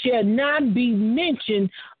 thou shalt not be mentioned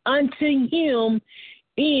unto him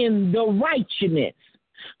in the righteousness.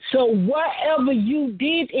 So whatever you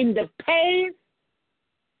did in the past,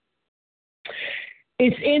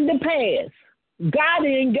 it's in the past. God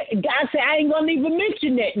said, I ain't gonna even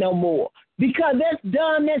mention that no more. Because that's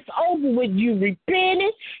done, that's over with. You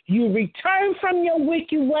repented, you returned from your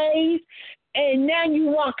wicked ways, and now you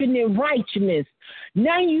walking in righteousness.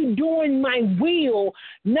 Now you doing my will.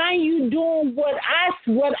 Now you doing what I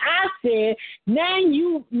said. Now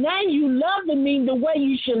you loving me the way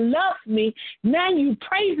you should love me. Now you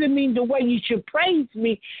praising me the way you should praise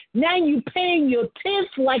me. Now you paying your tithes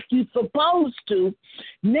like you supposed to.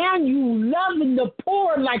 Now you loving the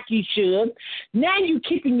poor like you should. Now you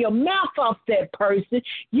keeping your mouth off that person.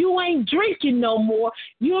 You ain't drinking no more.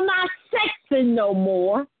 You're not sexing no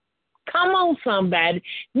more. Come on, somebody.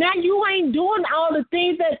 Now, you ain't doing all the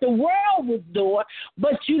things that the world was doing,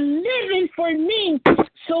 but you living for me.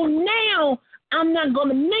 So now I'm not going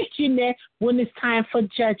to mention that when it's time for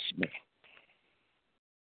judgment.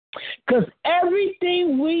 Because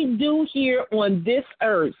everything we do here on this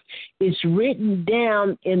earth is written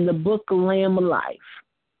down in the book of Lamb of Life.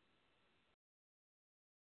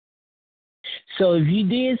 So if you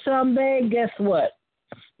did something bad, guess what?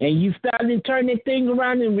 And you started to turn that thing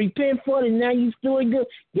around and repent for it, and now you're doing good,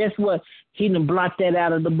 guess what? He done blocked that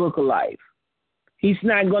out of the book of life. He's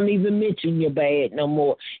not going to even mention your bad no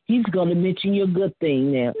more. He's going to mention your good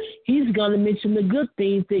thing now. He's going to mention the good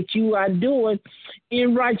things that you are doing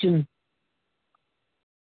in righteousness.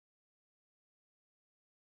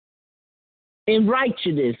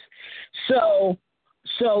 So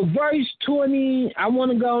verse 20, I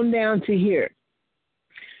want to go down to here.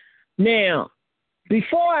 Now,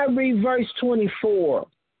 before I read verse 24,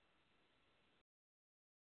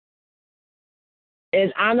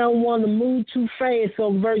 and I don't want to move too fast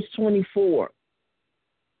on verse 24.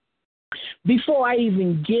 Before I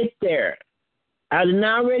even get there, I didn't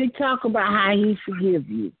already talk about how he forgives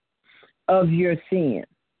you of your sin.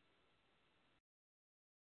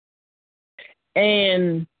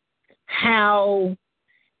 And how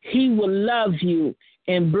he will love you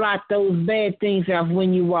and blot those bad things out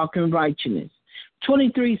when you walk in righteousness.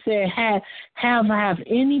 23 said, have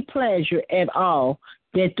any pleasure at all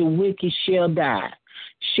that the wicked shall die,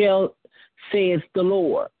 says the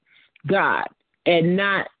Lord God, and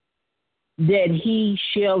not that he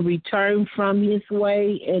shall return from his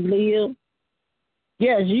way and live.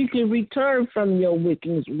 Yes, you can return from your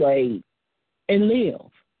wicked way and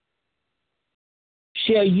live.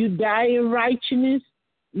 Shall you die in righteousness?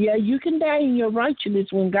 Yeah, you can die in your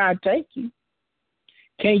righteousness when God take you.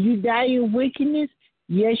 Can you die in wickedness?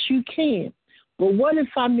 Yes, you can. But what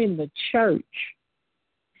if I'm in the church,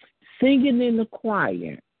 singing in the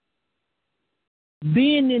choir,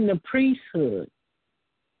 being in the priesthood,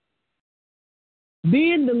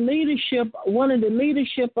 being the leadership, one of the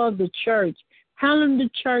leadership of the church, handling the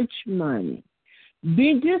church money,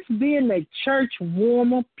 being a church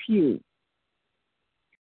warmer pew,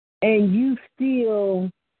 and you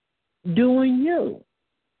still doing you?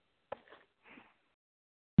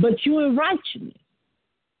 But you in righteousness.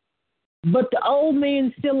 But the old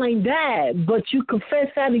man still ain't died. But you confess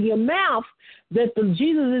out of your mouth that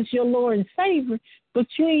Jesus is your Lord and Savior, but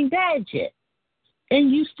you ain't died yet.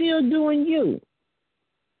 And you still doing you.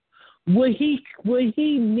 Will he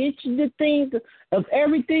mention the things of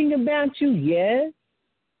everything about you? Yes.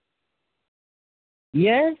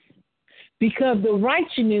 Yes. Because the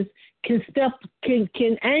righteousness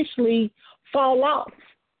can actually fall off.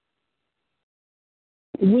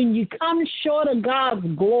 When you come short of God's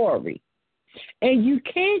glory, and you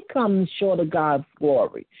can't come short of God's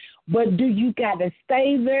glory, but do you got to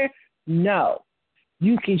stay there? No.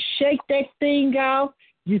 You can shake that thing off.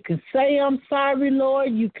 You can say, I'm sorry,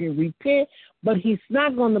 Lord. You can repent, but he's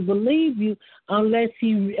not going to believe you unless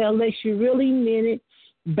you really meant it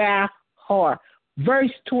by heart.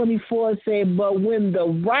 Verse 24 said, but when the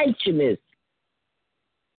righteousness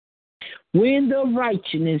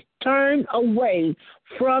turn away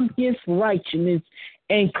from his righteousness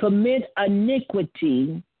and commit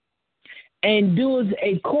iniquity, and doeth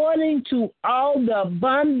according to all the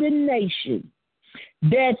abomination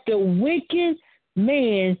that the wicked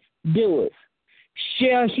man doeth,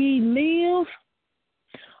 shall he live?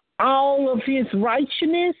 All of his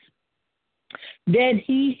righteousness that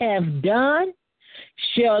he hath done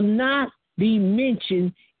shall not be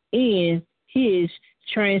mentioned in his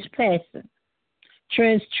transgression,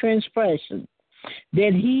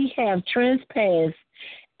 that he have trespassed,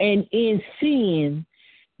 and in sin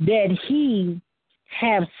that he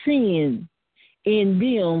have sinned, in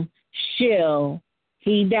them shall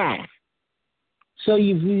he die. So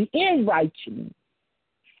if you in righteousness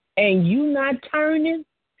and you not turning,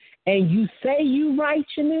 and you say you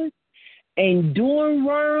righteousness, and doing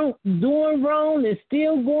wrong, and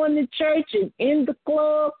still going to church and in the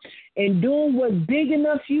club and doing what's big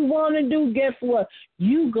enough you want to do, guess what?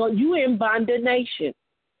 You in bondage.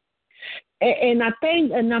 And I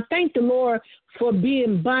thank the Lord for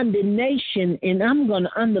being bondage, and I'm going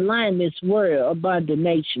to underline this word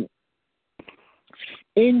bondage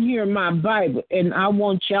in here in my Bible, and I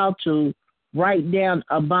want y'all to write down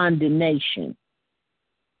bondage.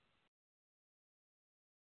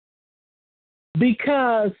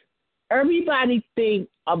 Because everybody think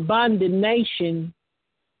abomination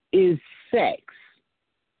is sex.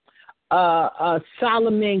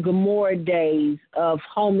 Solomon and Gomorrah days of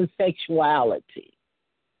homosexuality.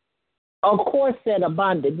 Of course, that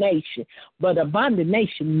abomination, but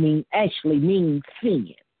abomination actually means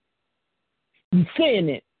sin. You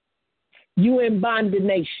sinning. You in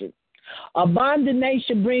bondage.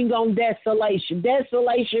 Abomination bring on desolation.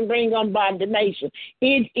 Desolation bring on bondage.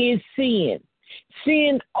 It is sin.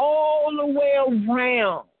 Sin all the way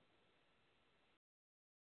around.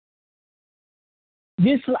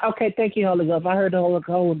 Okay, thank you, Holy Ghost. I heard the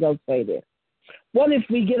Holy Ghost say that. What if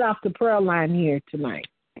we get off the prayer line here tonight?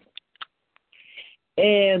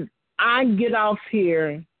 And I get off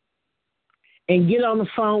here and get on the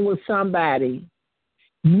phone with somebody,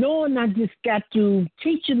 knowing I just got through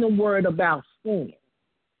teaching the word about sin,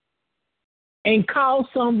 and call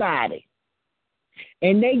somebody,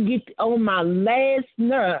 and they get on my last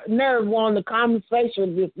nerve on the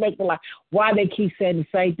conversation, just making like, why they keep saying the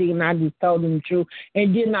same thing, and I just told them the truth,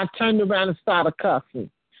 and then I turned around and started cussing.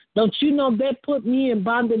 Don't you know that put me in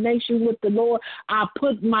bondage with the Lord? I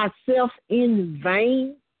put myself in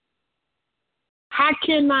vain. How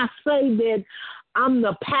can I say that I'm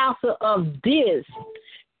the pastor of this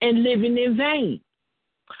and living in vain?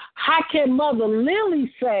 How can Mother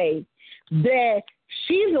Lily say that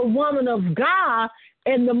she's a woman of God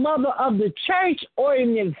and the mother of the church or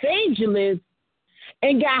an evangelist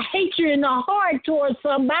and got hatred in her heart towards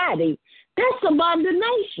somebody? That's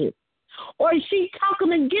abomination. Or is she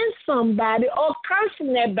talking against somebody or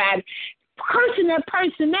cursing that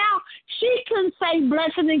person out? She can say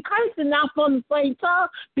blessing and cursing out from the same tongue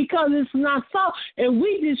because it's not so. And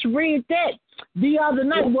we just read that the other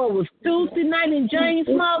night. What was Tuesday night in James'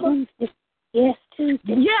 mother? Yes,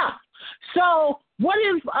 Tuesday. Yeah. So what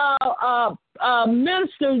if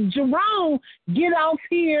Minister Jerome get off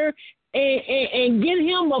here and get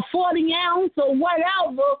him a 40 ounce or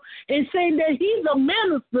whatever and say that he's a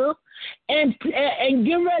minister and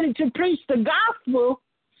get ready to preach the gospel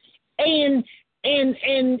and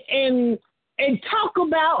talk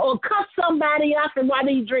about or cut somebody out and why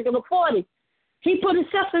he's drinking a 40? He put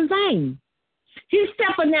himself in vain. He's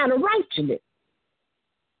stepping out of righteousness.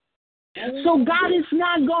 So God is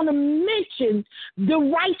not going to mention the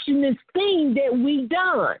righteousness thing that we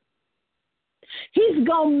done. He's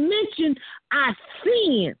going to mention our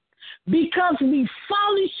sin because we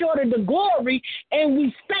falling short of the glory and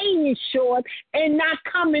we staying short and not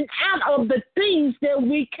coming out of the things that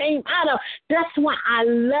we came out of. That's why I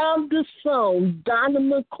love the song Donna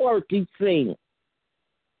McClurky sings.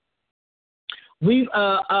 We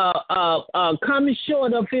coming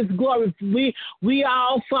short of his glory. We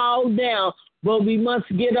all fall down, but we must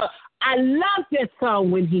get up. I love that song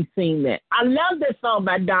when he sing that. I love that song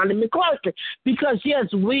by Donna McClurky because,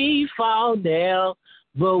 yes, we fall down,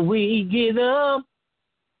 but we get up.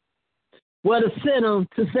 What a sinner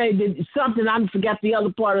to say that something, I forgot the other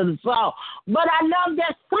part of the song. But I love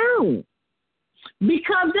that song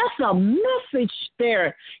because that's a message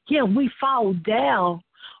there. Yeah, we fall down,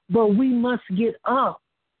 but we must get up.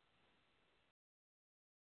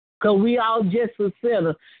 Because we all just a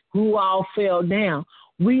sinner who all fell down.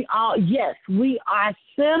 We are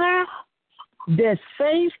sinners that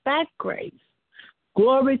saved by grace.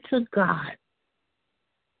 Glory to God.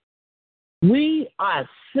 We are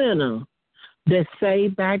sinners that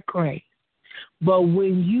saved by grace. But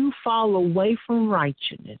when you fall away from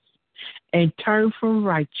righteousness and turn from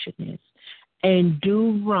righteousness and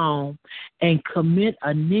do wrong and commit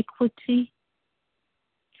iniquity,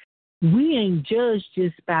 we ain't judged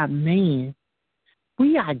just by man.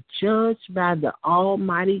 We are judged by the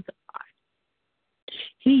Almighty God.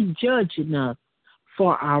 He judging us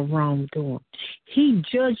for our wrongdoing. He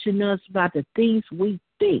judging us by the things we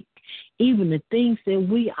think, even the things that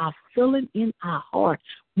we are feeling in our heart.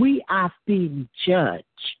 We are being judged.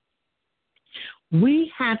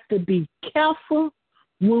 We have to be careful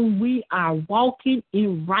when we are walking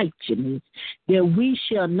in righteousness that we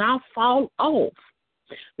shall not fall off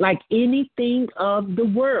like anything of the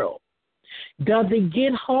world. Does it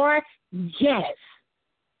get hard? Yes.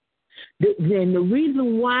 Then the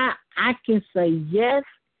reason why I can say yes,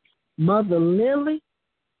 Mother Lily,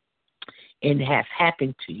 it has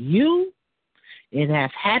happened to you. It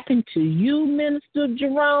has happened to you, Minister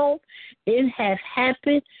Jerome. It has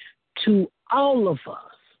happened to all of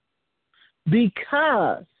us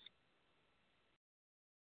because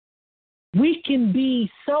we can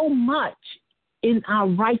be so much in our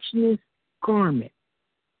righteousness garment.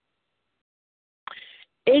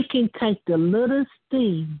 It can take the littlest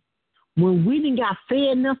thing when we didn't got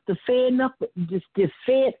fed enough, just get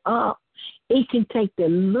fed up. It can take the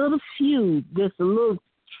little fuse, just a little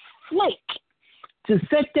flake, to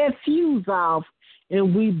set that fuse off,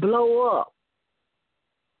 and we blow up,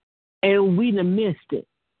 and we done missed it.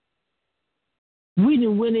 We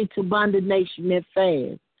done went into bondage that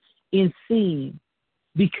fast in sin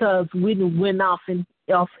because we done went off in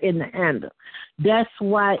the handle. That's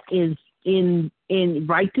why in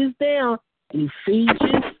write this down,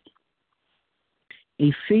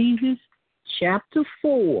 Ephesians chapter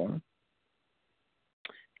 4.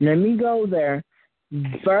 Let me go there.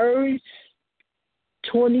 Verse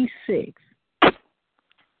 26.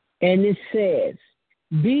 And it says,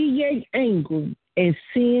 be ye angry and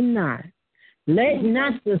sin not. Let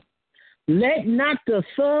not the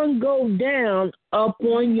sun go down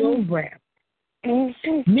upon your wrath.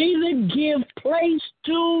 Mm-hmm. Neither give place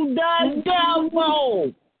to the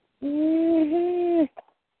devil. Mm-hmm.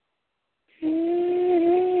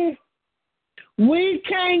 Mm-hmm. We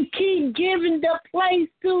can't keep giving the place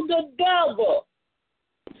to the devil.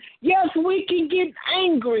 Yes, we can get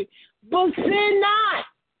angry, but sin not.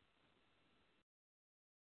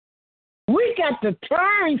 We got to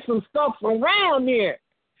turn some stuff around here.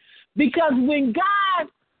 Because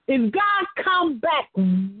if God come back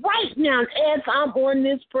right now as I'm on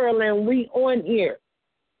this prayer line, we on here,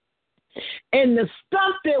 and the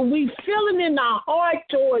stuff that we feeling in our heart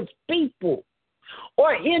towards people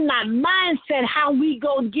or in our mindset, how we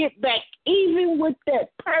gonna get back even with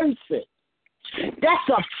that person, that's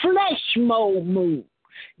a flesh mode move.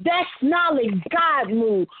 That's not a God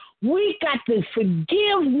move. We got to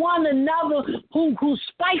forgive one another who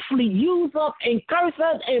spitefully use us and curse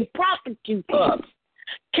us and prosecute us.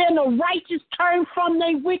 Can the righteous turn from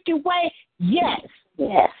their wicked way? Yes.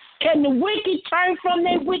 Yes. Can the wicked turn from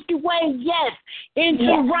their wicked way? Yes.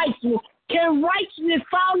 Into righteousness. Can righteousness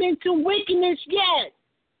fall into wickedness? Yes.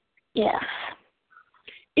 Yes.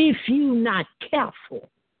 If you're not careful,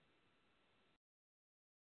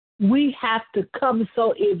 we have to come.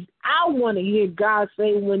 So if I want to hear God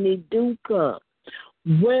say when they do come,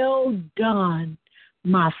 well done,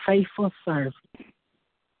 my faithful servant.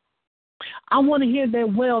 I want to hear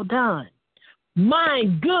that well done. My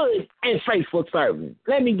good and faithful servant.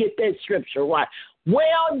 Let me get that scripture right.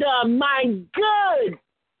 Well done, my good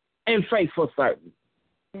and faithful servant.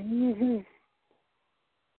 Mm-hmm.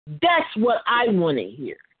 That's what I want to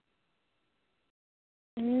hear.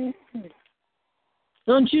 Mm-hmm.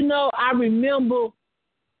 Don't you know, I remember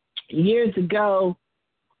years ago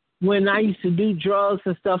when I used to do drugs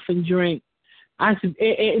and stuff and drink. I said,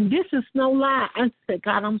 and this is no lie. I said,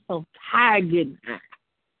 God, I'm so tired getting high.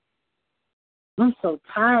 I'm so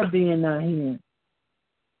tired being out here.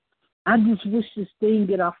 I just wish this thing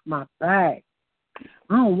get off my back.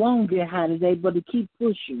 I don't want to get high today, but it keep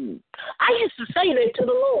pushing me. I used to say that to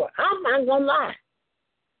the Lord. I'm not going to lie.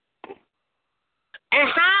 And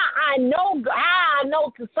how I know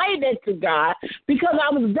to say that to God, because I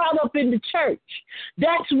was brought up in the church.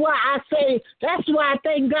 That's why I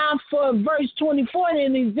thank God for verse 24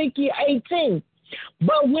 in Ezekiel 18.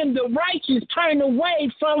 But when the righteous turn away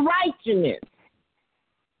from righteousness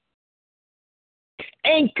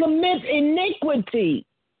and commit iniquity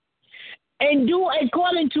and do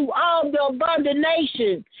according to all the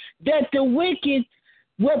abomination that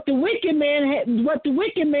what the wicked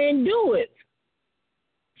man doeth,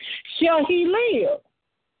 shall he live?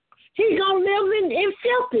 He gonna live in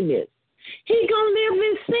filthiness. He's going to live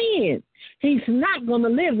in sin. He's not going to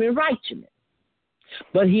live in righteousness,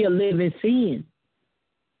 but he'll live in sin.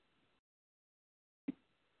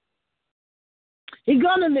 He's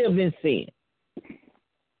going to live in sin.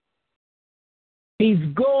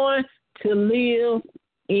 He's going to live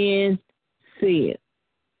in sin.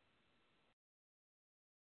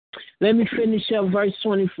 Let me finish up verse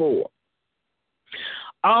 24.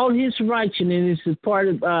 All his righteousness is part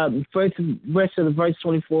of rest of the verse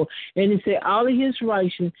 24. And it said, all of his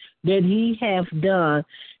righteousness that he hath done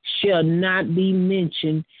shall not be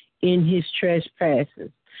mentioned in his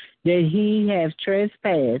trespasses, that he hath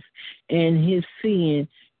trespassed, and his sin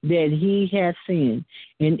that he hath sinned,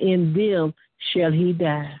 and in them shall he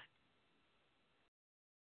die.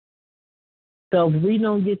 So if we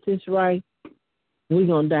don't get this right, we're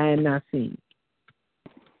going to die in our sin.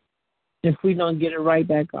 If we don't get it right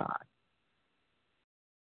by God.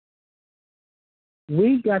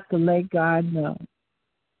 We got to let God know.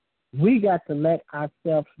 We got to let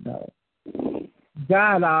ourselves know.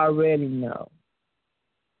 God already knows.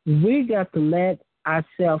 We got to let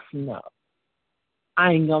ourselves know.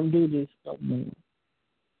 I ain't going to do this no more.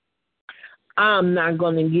 I'm not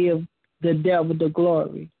going to give the devil the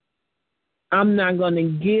glory. I'm not going to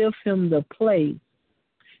give him the place.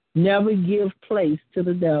 Never give place to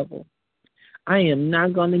the devil. I am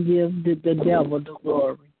not going to give the devil the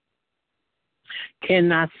glory.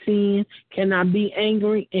 Can I sin? Can I be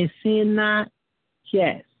angry and sin not?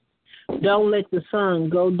 Yes. Don't let the sun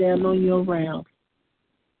go down on your wrath.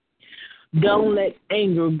 Don't let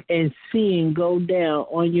anger and sin go down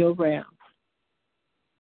on your wrath.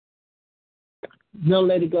 Don't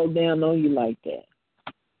let it go down on you like that.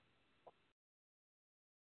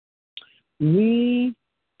 We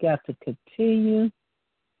got to continue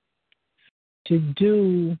to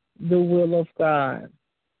do the will of God.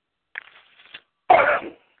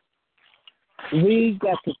 We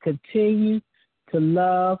got to continue to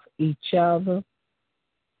love each other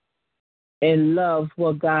and love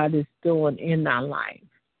what God is doing in our life.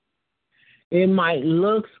 It might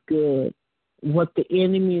look good what the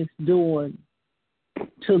enemy is doing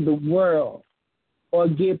to the world or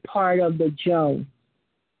get part of the Joneses,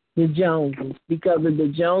 because if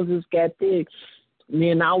the Joneses got this,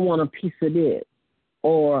 then I want a piece of this,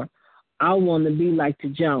 or I want to be like the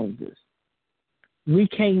Joneses. We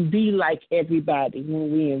can't be like everybody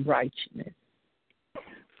when we're in righteousness.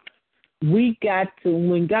 We got to,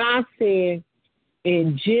 when God said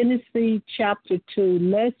in Genesis chapter 2,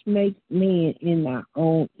 let's make man in our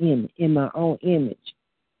own image.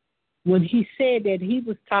 When he said that, he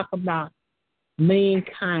was talking about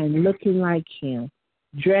mankind looking like him,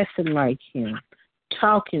 dressing like him,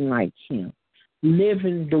 talking like him,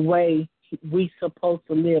 living the way we supposed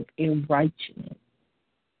to live in righteousness.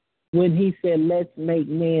 When he said, let's make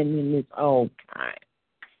man in his own kind.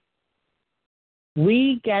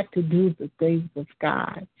 We got to do the things of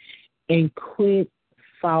God and quit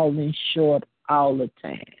falling short all the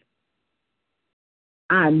time.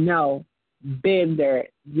 I know, been there.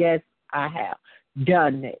 Yes, I have.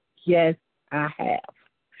 Done it. Yes, I have.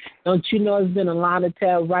 Don't you know it's been a lot of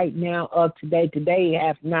time right now of today? Today it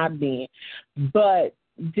has not been. But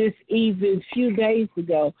just even a few days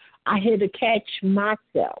ago, I had to catch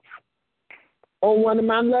myself on one of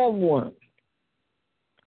my loved ones.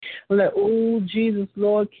 I'm like, oh, Jesus,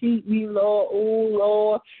 Lord, keep me, Lord. Oh,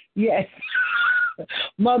 Lord. Yes.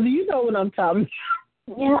 Mother, you know what I'm talking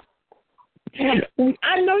about. Yeah.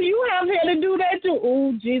 I know you have had to do that too.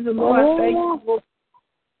 Oh, Jesus, Lord, thank you.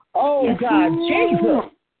 Oh, yes, God,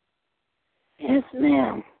 Jesus. Yes,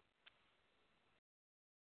 ma'am.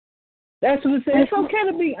 That's what it says. It's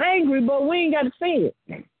okay to be angry, but we ain't got to say it.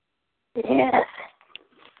 Yes.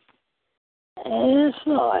 Yes,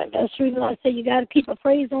 Lord. That's the reason I say you got to keep a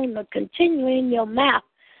praise on the continually in your mouth.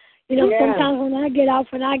 You know, sometimes when I get off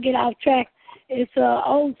track, it's an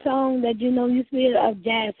old song that, used to be a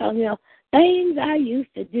jazz song, things I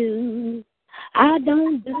used to do, I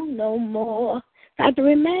don't do no more. I have to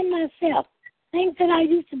remind myself, things that I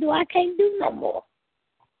used to do, I can't do no more.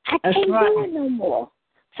 I can't do it no more.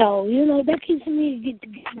 So, that keeps me get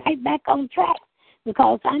right back on track,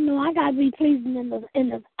 because I know I got to be pleasing in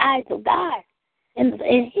the eyes of God, in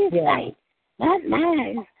His sight, not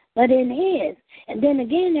mine, but in His. And then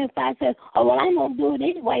again, if I say, oh, well, I'm going to do it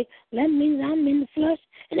anyway, that means I'm in the flesh,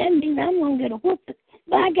 and that means I'm going to get a whooping.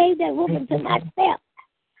 But I gave that whooping to myself.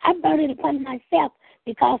 I brought it upon myself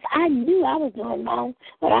because I knew I was doing wrong,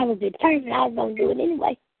 but I was determined I was going to do it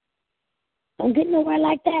anyway. Don't get nowhere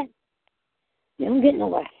like that. You don't get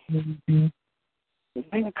nowhere. Mm-hmm. You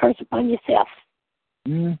bring a curse upon yourself.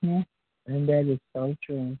 Mm-hmm. And that is so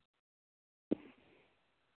true.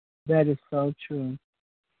 That is so true.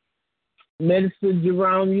 Minister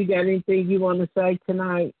Jerome, you got anything you want to say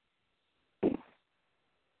tonight?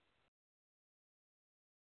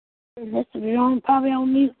 Mr. Jerome probably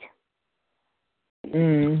on mute.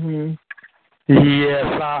 Mm-hmm. Yes,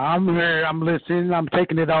 I'm here. I'm listening. I'm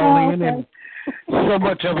taking it all in, and so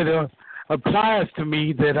much of it applies to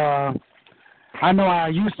me that I know I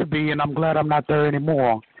used to be, and I'm glad I'm not there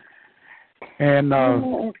anymore.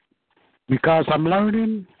 And because I'm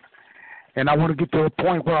learning, and I want to get to a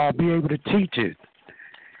point where I'll be able to teach it.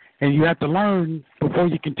 And you have to learn before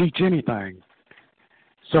you can teach anything.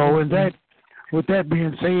 So with that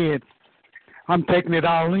being said, I'm taking it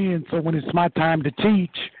all in, so when it's my time to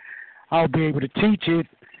teach, I'll be able to teach it,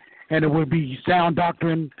 and it will be sound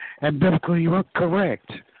doctrine and biblically correct.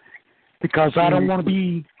 Because I don't want to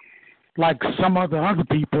be like some other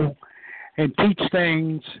people and teach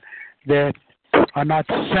things that are not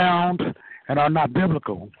sound and are not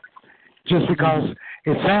biblical. Just because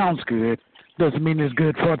it sounds good doesn't mean it's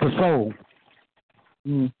good for the soul.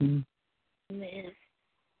 Mm-hmm. Amen.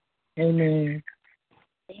 Amen.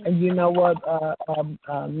 And you know what,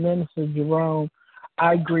 Minister Jerome,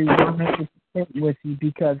 I agree 100% with you,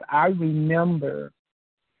 because I remember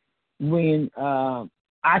when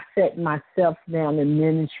I set myself down in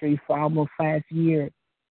ministry for almost 5 years.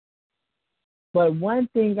 But one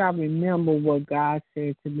thing I remember what God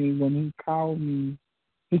said to me when He called me.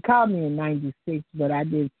 He called me in 96, but I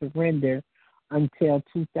didn't surrender until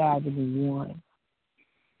 2001.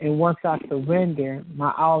 And once I surrendered,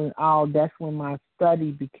 my all in all, that's when my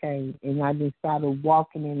study became, and I just started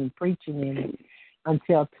walking in and preaching in it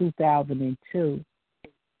until 2002.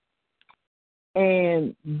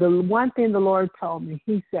 And the one thing the Lord told me,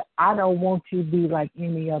 He said, I don't want you to be like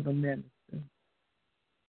any other minister.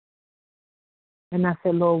 And I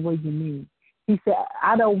said, Lord, what do you mean? He said,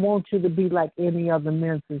 I don't want you to be like any other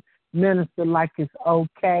minister, like it's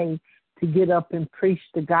okay to get up and preach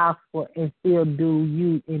the gospel and still do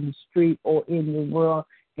you in the street or in the world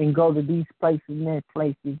and go to these places and that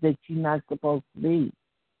places that you're not supposed to be.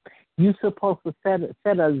 You're supposed to set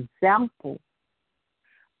an example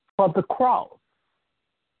for the cross.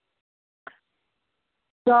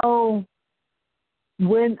 So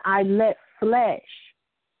when I let flesh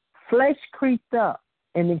creeped up,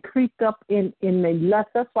 and it creeped up in the lust.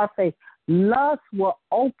 That's why I say lust will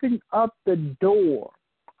open up the door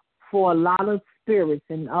for a lot of spirits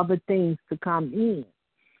and other things to come in.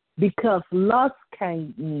 Because lust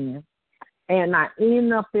came in, and I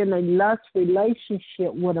ended up in a lust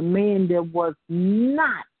relationship with a man that was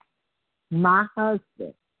not my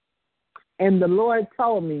husband. And the Lord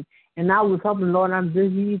told me, and I was hoping, Lord, I'm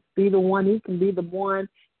just He be the one, He can be the one,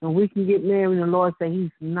 and we can get married. And the Lord said,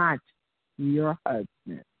 He's not your husband.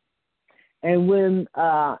 And when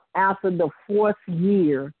after the 4th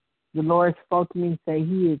year, the Lord spoke to me and said,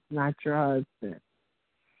 He is not your husband.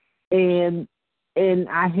 And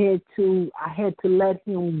I had to let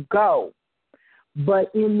him go. But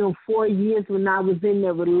in the 4 years when I was in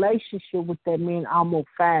the relationship with that man, almost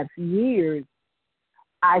 5 years,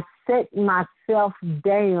 I set myself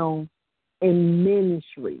down in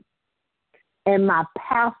ministry. And my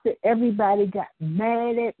pastor, everybody got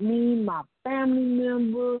mad at me, my family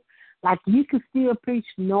member, like, you can still preach.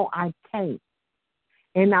 No, I can't.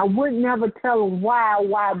 And I would never tell them why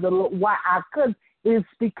I couldn't. It's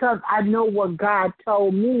because I know what God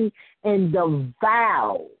told me, and the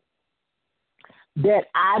vow that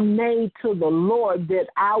I made to the Lord that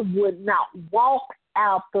I would not walk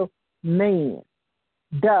after man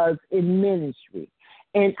does in ministry.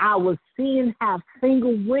 And I was seeing how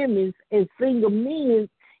single women and single men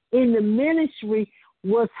in the ministry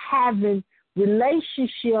was having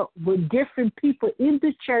relationship with different people in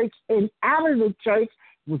the church and out of the church,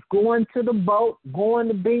 was going to the boat, going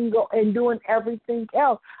to bingo, and doing everything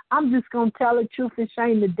else. I'm just going to tell the truth and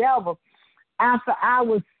shame the devil. After I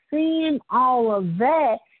was seeing all of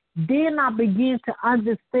that, then I began to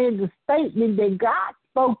understand the statement that God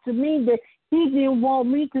spoke to me that He didn't want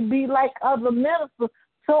me to be like other ministers.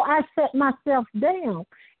 So I set myself down.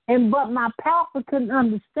 But my pastor couldn't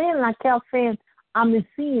understand. And I kept saying, I'm in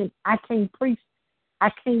sin. I can't preach.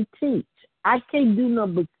 I can't teach. I can't do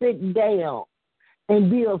nothing but sit down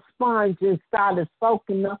and be a sponge and started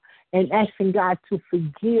soaking up and asking God to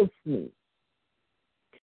forgive me.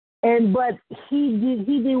 But he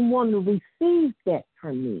didn't want to receive that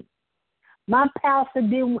from me. My pastor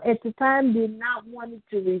at the time did not want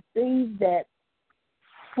to receive that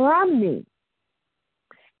from me.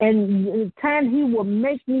 And the time he would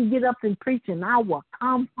make me get up and preach, and I would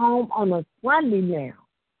come home on a Sunday now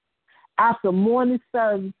after morning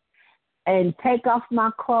service and take off my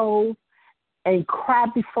clothes and cry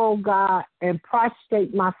before God and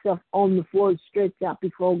prostrate myself on the floor, stretch out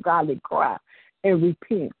before God and cry and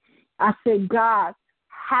repent. I said, God,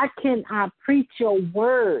 how can I preach your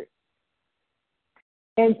word?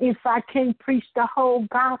 And if I can't preach the whole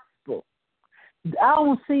gospel, I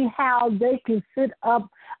don't see how they can sit up.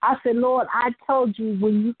 I said, Lord, I told you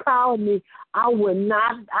when you called me, I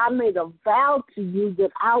made a vow to you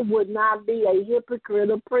that I would not be a hypocrite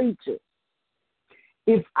preacher.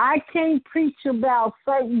 If I can't preach about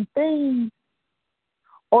certain things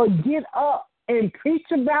or get up and preach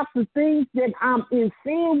about the things that I'm in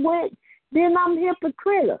sin with, then I'm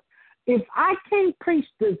hypocrite. If I can't preach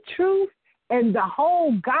the truth and the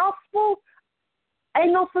whole gospel,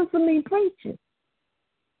 ain't no sense in me preaching.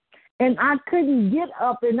 And I couldn't get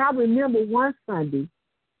up, and I remember one Sunday,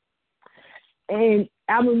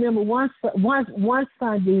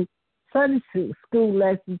 Sunday school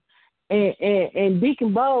lesson, and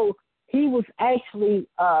Deacon Bo, he was actually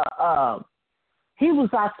he was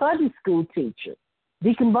our Sunday school teacher.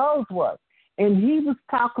 Deacon Bowles was. And he was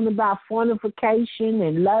talking about fornication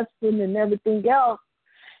and lusting and everything else.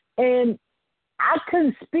 And I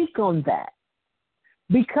couldn't speak on that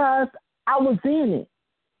because I was in it.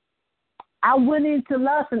 I went into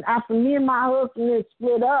lust, and after me and my husband had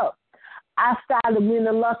split up, I started in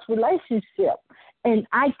a lust relationship. And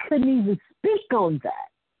I couldn't even speak on that.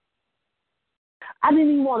 I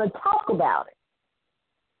didn't even want to talk about it.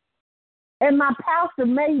 And my pastor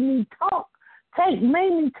made me talk, and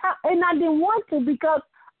I didn't want to because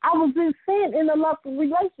I was in sin in a lustful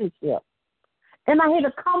relationship. And I had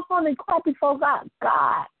to come home and cry before God.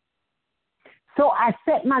 So I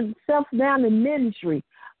set myself down in ministry.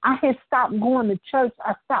 I had stopped going to church.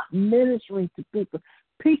 I stopped ministering to people.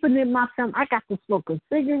 People in my family, I got to smoking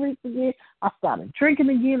cigarettes again. I started drinking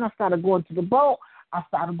again. I started going to the boat. I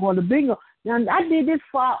started going to bingo. Now, I did this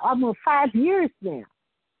for almost 5 years now.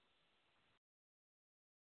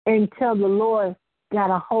 Until the Lord got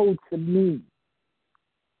a hold to me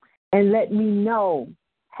and let me know,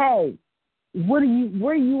 hey, where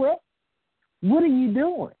are you at? What are you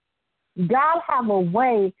doing? God have a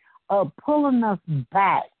way of pulling us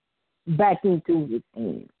back into His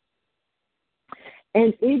hand.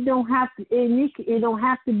 And it don't have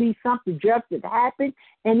to be something just that happened,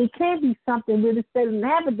 and it can be something that set in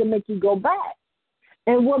habit to make you go back.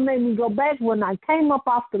 And what made me go back when I came up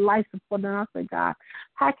off the life support, and I said, God,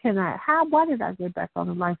 why did I get back on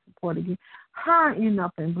the life support again? How I end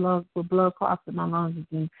up in blood clots in my lungs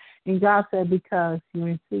again? And God said, because you're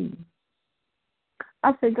in sin.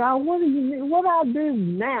 I said, God, what do you mean? What do I do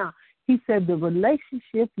now? He said, the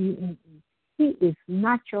relationship you in, he is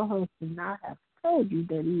not your husband. I have told you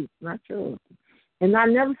that he is not your husband. And I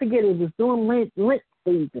never forget, it was during Lent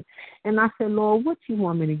season. And I said, Lord, what you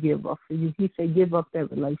want me to give up for you? He said, give up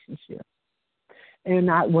that relationship. And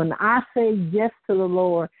when I said yes to the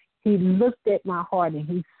Lord, He looked at my heart and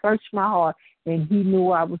He searched my heart and He knew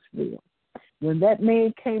I was real. When that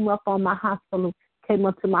man came up to my hospital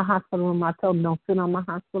room, I told him, don't sit on my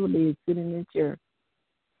hospital bed, sit in the chair.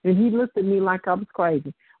 And he looked at me like I was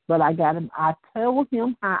crazy. But I told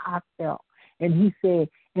him how I felt. And he said,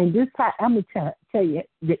 and this time, I'm going to tell you,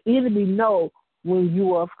 the enemy knows when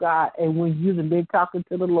you are of God and when you've been talking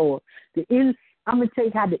to the Lord. I'm going to tell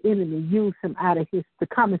you how the enemy used him the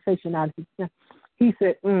conversation out of his mouth. He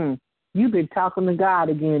said, you've been talking to God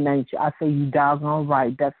again, ain't you? I said, you doggone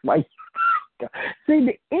right. That's why. See,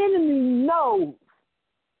 the enemy knows.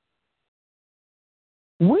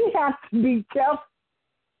 We have to be careful.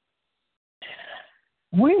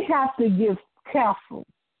 We have to get careful.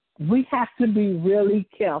 We have to be really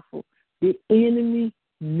careful. The enemy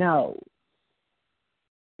knows.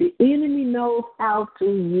 The enemy knows how to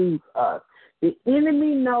use us. The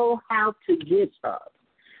enemy knows how to get us.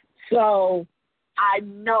 So I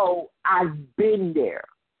know I've been there,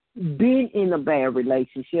 been in a bad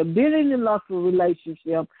relationship, been in a lustful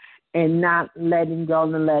relationship, and not letting go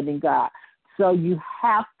and letting God. So you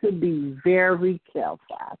have to be very careful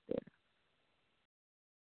out there.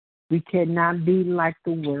 We cannot be like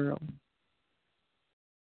the world.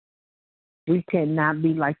 We cannot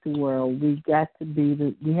be like the world. We have to do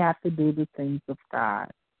the things of God.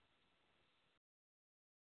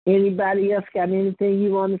 Anybody else got anything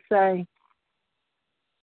you want to say?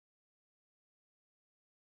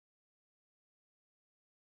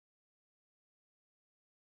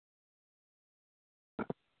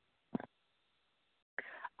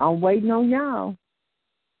 I'm waiting on y'all.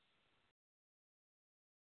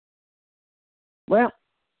 Well,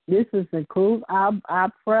 this is conclude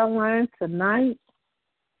our prayer line tonight.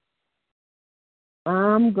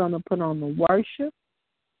 I'm going to put on the worship.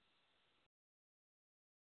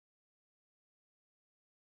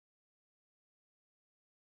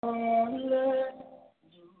 Hallelujah.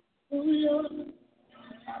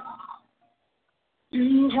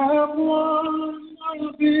 You have won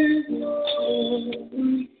the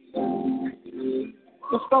victory.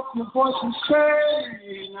 Lift up your voice and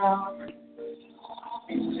say now.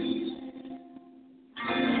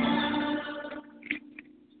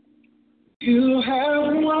 You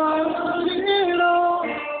have won it all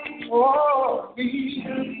for me.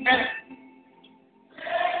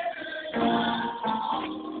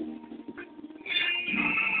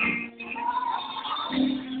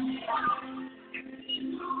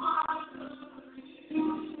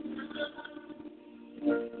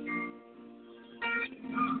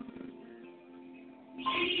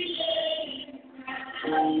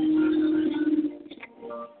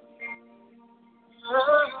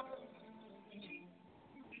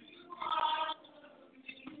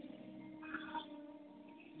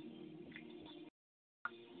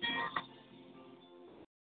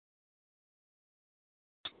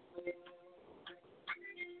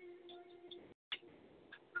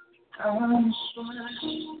 I'm swear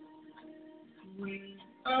we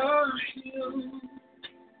are healed.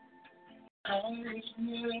 I will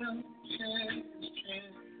change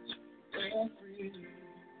every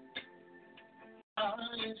I love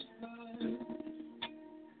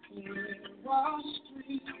we're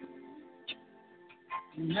free.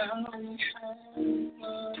 Now we have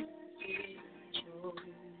the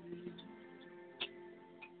victory.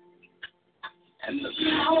 And the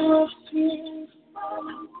power of sin.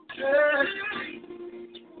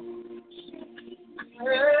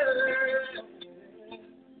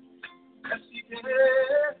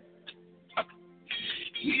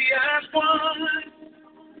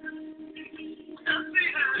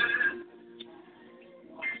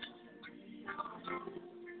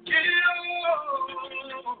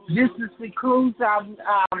 This is the cruise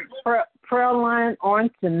prayer line on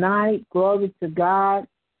tonight. Glory to God.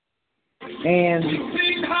 And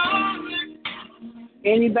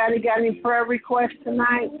anybody got any prayer requests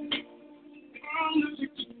tonight?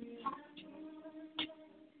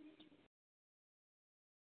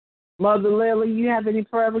 Mother Lily, you have any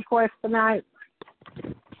prayer requests tonight?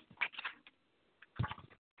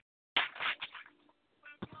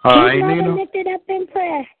 Nina. Lifted up in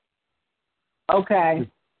prayer. Okay.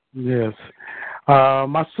 Yes.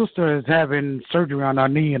 My sister is having surgery on her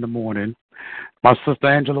knee in the morning. My sister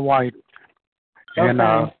Angela White. And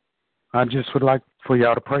Okay. I just would like for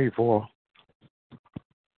y'all to pray for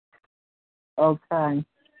her. Okay.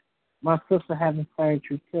 My sister having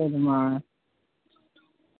surgery till tomorrow.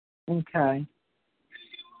 Okay.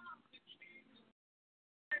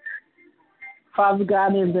 Father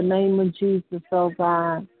God, in the name of Jesus, oh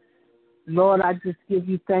God, Lord, I just give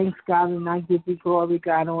you thanks, God, and I give you glory,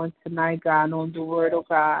 God, on tonight, God, on the word, oh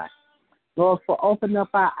God. Lord, for opening up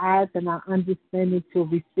our eyes and our understanding to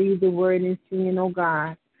receive the word and seeing, oh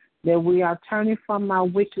God, that we are turning from our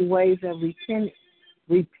wicked ways and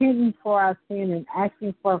repenting for our sin and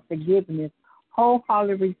asking for forgiveness,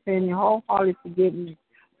 wholehearted repenting, wholehearted forgiveness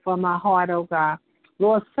from our heart, oh God.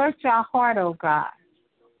 Lord, search our heart, oh God.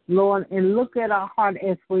 Lord, and look at our heart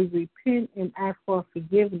as we repent and ask for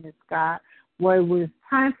forgiveness, God. Where it was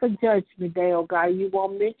time for judgment day, oh God, you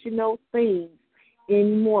won't mention those things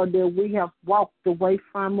anymore that we have walked away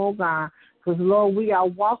from, oh God. Because, Lord, we are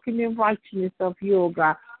walking in righteousness of you, oh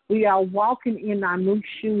God. We are walking in our new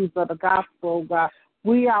shoes of the gospel, oh God.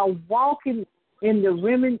 We are walking in the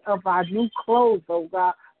remnant of our new clothes, oh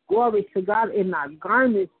God. Glory to God, in our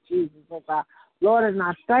garments, Jesus, oh God. Lord, and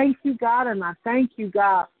I thank you, God, and I thank you,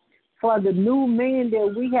 God, for the new man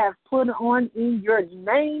that we have put on in your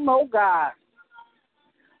name, oh God.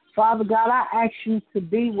 Father God, I ask you to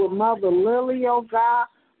be with Mother Lily, oh God.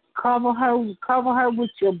 Cover her with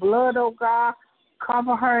your blood, oh God.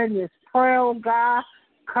 Cover her in this prayer, oh God.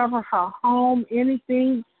 Cover her home,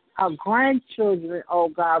 anything, her grandchildren, oh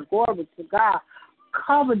God. Glory to God.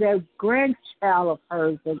 Cover that grandchild of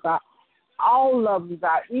hers, oh God. All of them,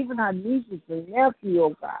 God, even her nieces and nephews,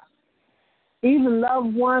 oh God. Even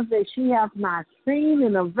loved ones that she has not seen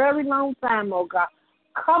in a very long time, oh God.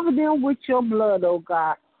 Cover them with your blood, oh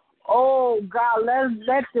God. Oh, God,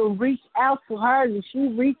 let them reach out to her and she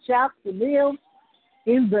reach out to them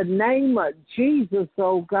in the name of Jesus,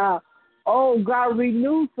 oh God. Oh, God,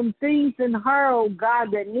 renew some things in her, oh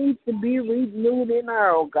God, that needs to be renewed in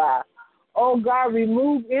her, oh God. Oh, God,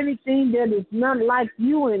 remove anything that is not like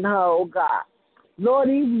you in her, oh God. Lord,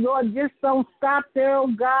 just don't stop there, oh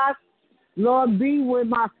God. Lord, be with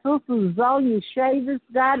my sister Zonia Chavis,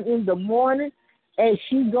 God, in the morning as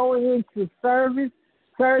she going into surgery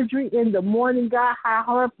in the morning, God, have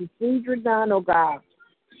her procedure done, oh God.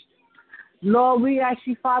 Lord, we ask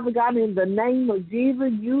you, Father God, in the name of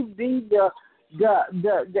Jesus, you be the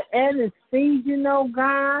anesthesia, oh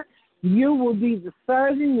God. You will be the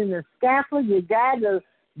surgeon and the scaffold. You got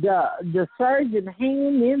the surgeon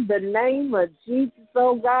hand in the name of Jesus,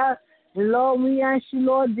 oh God. And Lord, we ask you,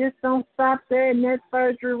 Lord, just don't stop there in that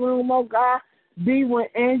surgery room, oh God. Be with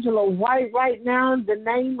Angela White right now in the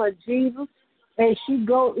name of Jesus. As she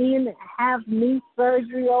go in and have knee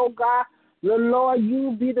surgery, oh God. The Lord,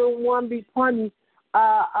 you be the one be pumping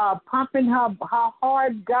her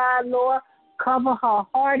heart, God, Lord. Cover her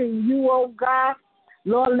heart in you, oh God.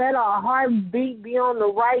 Lord, let her heartbeat be on the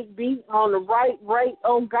right beat, on the right rate,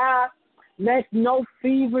 oh God. Let no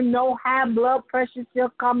fever, no high blood pressure still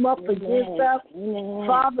come up against us.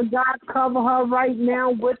 Father God, cover her right now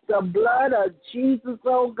with the blood of Jesus,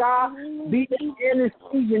 oh God. Be the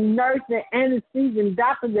anesthesia nurse and anesthesia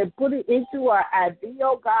doctor that put it into her IV,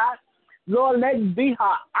 oh God. Lord, let it be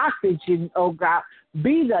her oxygen, oh God.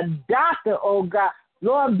 Be the doctor, oh God.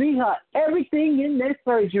 Lord, be her everything in that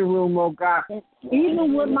surgery room, oh God.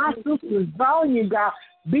 Even with my sister's volume, God,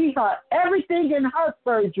 be her everything in her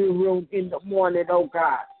surgery room in the morning, oh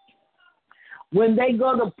God. When they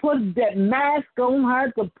go to put that mask on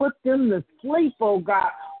her to put them to sleep, oh God,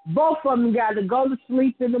 both of them got to go to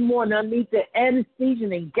sleep in the morning underneath the anesthesia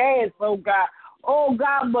and gas, oh God. Oh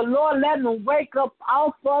God, but Lord, let them wake up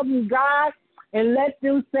off of them, God, and let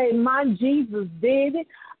them say, my Jesus did it.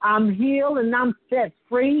 I'm healed and I'm set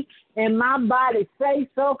free, and my body say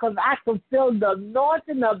so, because I can feel the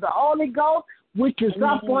anointing of the Holy Ghost, which is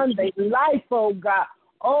up on their life, oh God.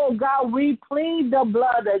 Oh God, we plead the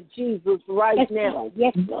blood of Jesus right now.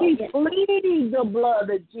 Yes, we plead the blood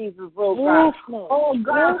of Jesus, oh God. Yes, oh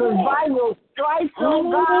God, because by your stripes,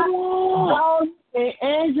 oh God, Dawn and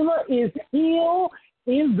Angela is healed.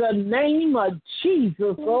 In the name of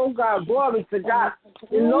Jesus, oh God, glory to God.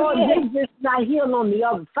 And Lord, they just not healed on the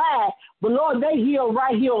other side, but Lord, they heal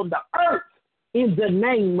right here on the earth. In the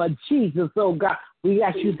name of Jesus, oh God. We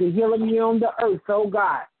ask you to heal them here on the earth, oh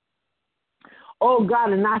God. Oh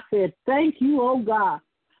God, and I said, thank you, oh God,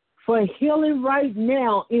 for healing right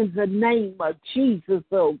now in the name of Jesus,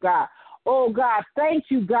 oh God. Oh God, thank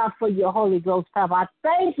you, God, for your Holy Ghost power. I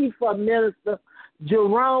thank you for Minister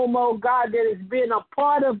Jerome, oh God, that has been a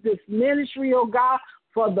part of this ministry, oh God,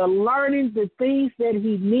 for the learning, the things that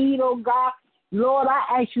he need, oh God. Lord,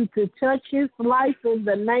 I ask you to touch his life in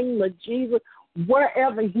the name of Jesus.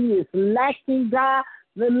 Wherever he is lacking, God,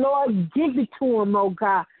 the Lord, give it to him, oh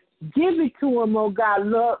God. Give it to him, oh God.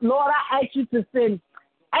 Lord, I ask you to send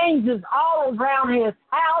angels all around his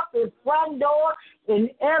house, his front door, in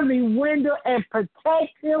every window, and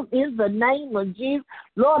protect him in the name of Jesus.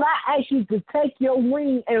 Lord, I ask you to take your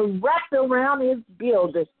wing and wrap around his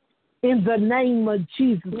building in the name of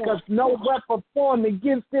Jesus, because no weapon formed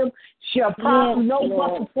against him shall prosper. No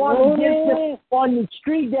weapon formed against him on the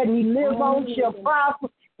street that he lives on shall prosper.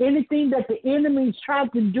 Anything that the enemy is trying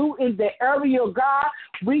to do in the area of God,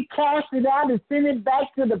 we cast it out and send it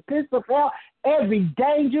back to the pits of hell. Every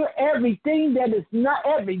danger, everything that is not,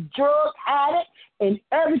 every drug addict, and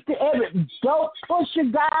everything, every dope pusher,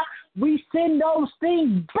 God, we send those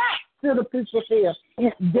things back to the pits of hell.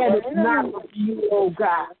 That is not of you, oh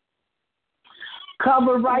God.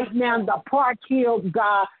 Cover right now the Park Hill,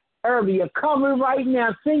 God, area. Cover right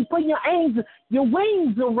now. See, put your angels, your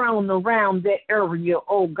wings around that area,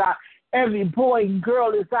 oh God. Every boy and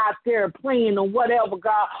girl is out there playing or whatever,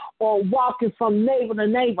 God, or walking from neighbor to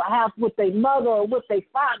neighbor house with their mother or with their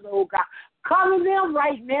father, oh God. Cover them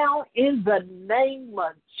right now in the name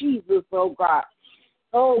of Jesus, oh God.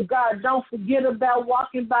 Oh God, don't forget about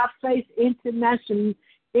Walking by Faith International,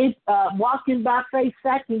 Walking by Faith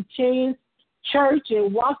Second Chance Church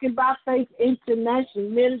and Walking by Faith International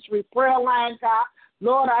Ministry prayer line, God.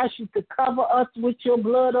 Lord, I ask you to cover us with your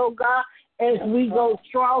blood, oh God, as we go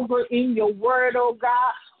stronger in your word, oh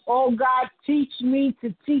God. Oh God, teach me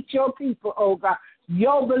to teach your people, oh God,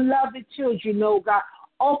 your beloved children, oh God.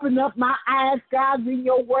 Open up my eyes, God, in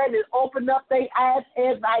your word, and open up their eyes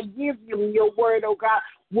as I give them your word, oh God,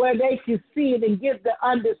 where they can see it and get the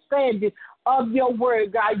understanding of your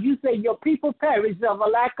word, God. You say your people perish of a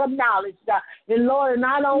lack of knowledge, God. And Lord, and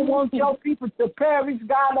I don't want your people to perish,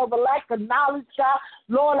 God, of a lack of knowledge, God.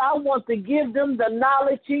 Lord, I want to give them the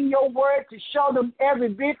knowledge in your word to show them every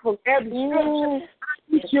bit from every scripture.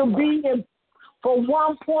 It should be in from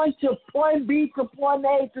one point to point B to point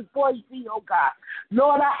A to point C, oh God.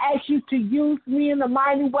 Lord, I ask you to use me in a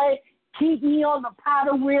mighty way. Keep me on the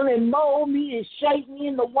potter wheel and mold me and shape me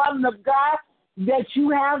in the woman of God that you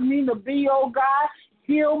have me to be, oh God.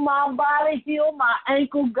 Heal my body, heal my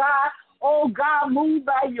ankle, God. Oh, God, move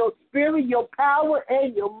by your spirit, your power,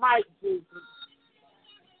 and your might, Jesus.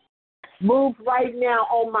 Move right now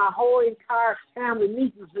on my whole entire family,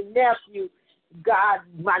 nieces and nephews, God,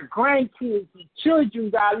 my grandkids and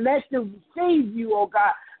children, God. Let them receive you, oh,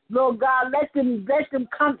 God. Lord God, let them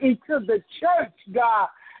come into the church, God,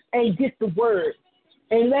 and get the word.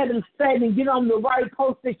 And let them stand and get on the right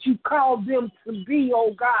post that you called them to be,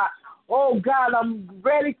 oh, God. Oh, God, I'm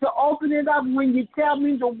ready to open it up when you tell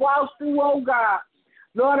me to walk through, oh, God.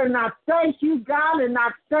 Lord, and I thank you, God, and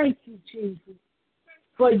I thank you, Jesus,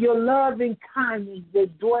 for your loving kindness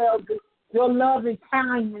that dwells, your loving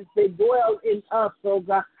kindness that dwells in us, oh,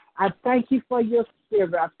 God. I thank you for your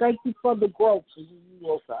spirit. I thank you for the growth in you,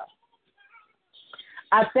 oh, God.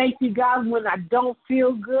 I thank you, God, when I don't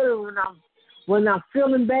feel good or when I'm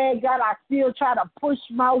feeling bad, God, I still try to push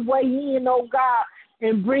my way in, oh, God,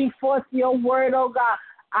 and bring forth your word, oh, God.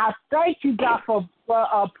 I thank you, God, for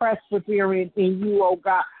persevering in you, oh,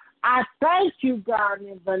 God. I thank you, God,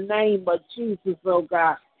 in the name of Jesus, oh,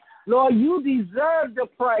 God. Lord, you deserve the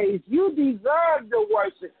praise. You deserve the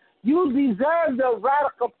worship. You deserve the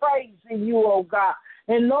radical praise in you, oh, God.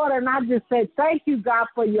 And, Lord, and I just say thank you, God,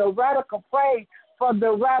 for your radical praise, for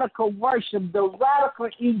the radical worship, the radical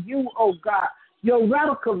in you, oh, God, your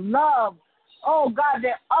radical love, oh, God,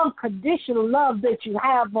 that unconditional love that you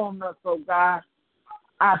have on us, oh, God.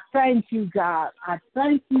 I thank you, God. I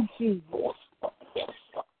thank you, Jesus.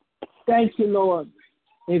 Thank you, Lord.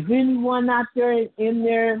 If anyone out there in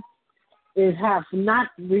there has not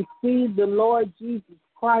received the Lord Jesus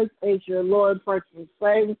Christ as your Lord, personal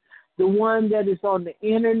Savior, the one that is on the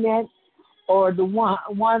internet, or the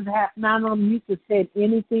ones that have not on you to say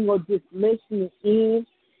anything or just listening in,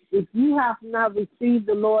 if you have not received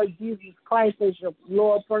the Lord Jesus Christ as your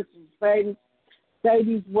Lord, personal Savior, say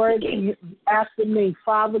these words after me.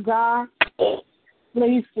 Father God,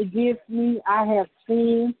 please forgive me. I have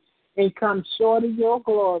sinned and come short of your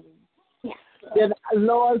glory. That,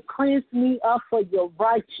 Lord, cleanse me up for your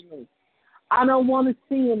righteousness. I don't want to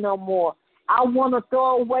sin no more. I want to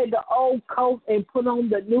throw away the old coat and put on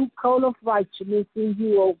the new coat of righteousness in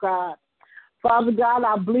you, oh God. Father God,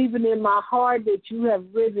 I believe in my heart that you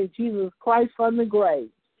have risen Jesus Christ from the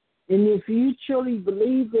grave. And if you truly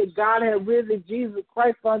believe that God has risen Jesus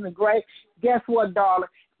Christ from the grave, guess what, darling?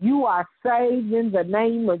 You are saved in the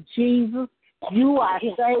name of Jesus. You are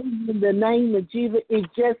saved in the name of Jesus. It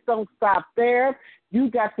just don't stop there.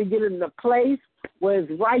 You got to get in the place where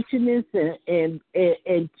it's righteousness and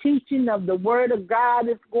teaching of the word of God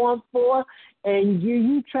is going forth, and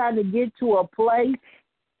you trying to get to a place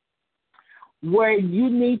where you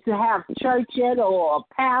need to have church at or a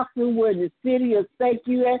pastor where the city or state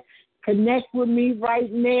you at, connect with me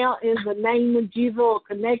right now in the name of Jesus, or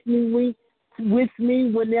connect me with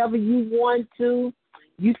me whenever you want to.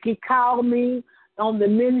 You can call me on the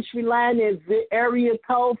ministry line at the area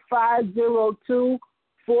code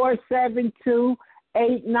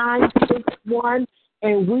 502-472-8961,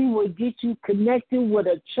 and we will get you connected with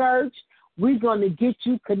a church. We're going to get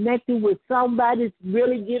you connected with somebody that's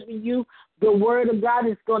really giving you the word of God.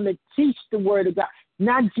 Is going to teach the word of God.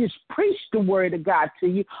 Not just preach the word of God to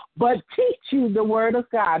you, but teach you the word of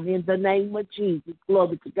God in the name of Jesus.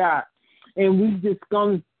 Glory to God. And we're just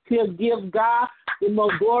going to give God the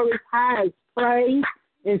most glorious, highest praise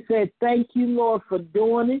and say, thank you, Lord, for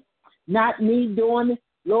doing it. Not me doing it,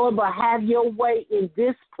 Lord, but have your way in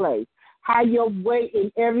this place. Have your way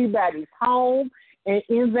in everybody's home and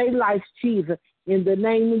in their life, Jesus. In the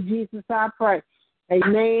name of Jesus, I pray.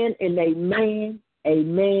 Amen and amen,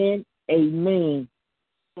 amen, amen.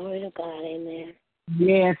 Glory to God, amen.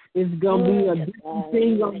 Yes, it's going to be a different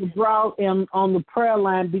thing on the prayer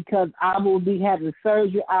line because I will be having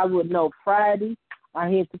surgery. I will know Friday. I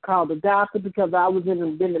had to call the doctor because I was been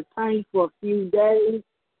in pain for a few days.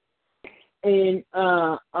 And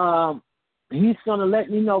he's going to let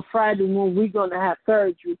me know Friday when we're going to have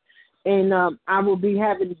surgery. And I will be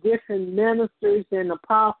having different ministers and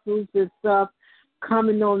apostles and stuff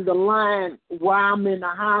coming on the line while I'm in the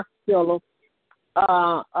hospital.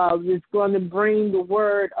 Is going to bring the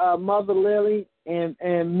word, Mother Lily and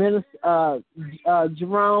Minister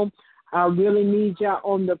Jerome. I really need y'all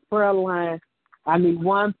on the prayer line. I need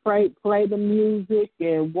one play the music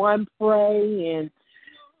and one pray. And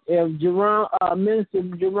if Jerome, Minister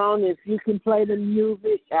Jerome, if you can play the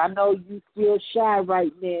music, I know you feel shy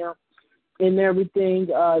right now and everything.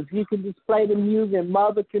 If you can just play the music, and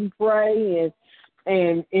Mother can pray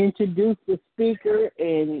and introduce the speaker,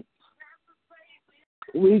 and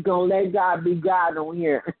we're going to let God be God on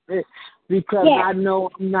here because I know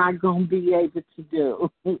I'm not going to be able to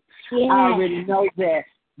do. I already know that.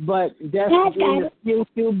 But that's in the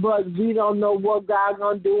future, but we don't know what God's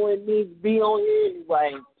going to do and need to be on here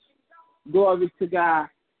anyway. Glory to God.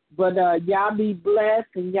 But y'all be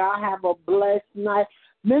blessed and y'all have a blessed night.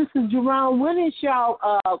 Minister Jerome, when is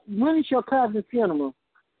your cousin's funeral?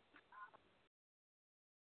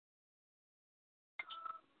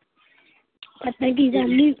 I think he's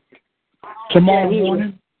on mute. Tomorrow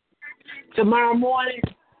morning? Tomorrow morning?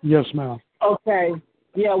 Yes, ma'am. Okay.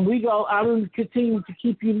 Yeah, I'm going to continue to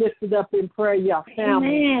keep you lifted up in prayer, your family.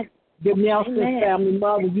 Amen. The Nelson family,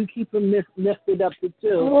 mother, you keep them lifted up too.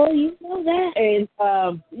 Oh, you know that. And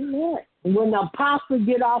when the apostle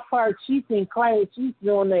get off her, she's in class. She's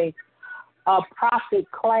doing a prophet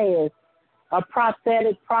class, a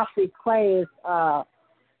prophetic prophet class,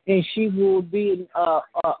 and she will be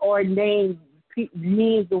ordained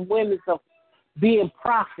men and women of being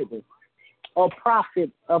prophetess or prophet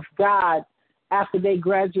of God after they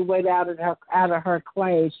graduate out of her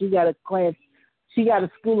class. She got a class. She got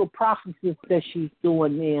a school of prophecies that she's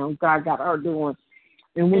doing now. God got her doing.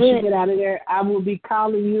 And when she get out of there, I will be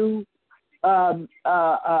calling you,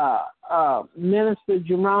 Minister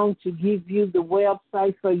Jerome, to give you the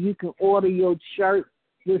website so you can order your shirt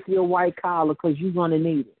with your white collar because you're going to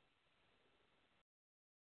need it.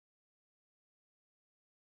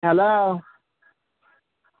 Hello?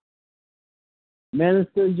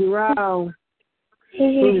 Minister Jerome.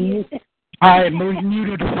 I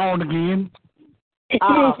muted the phone again.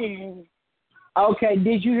 Okay,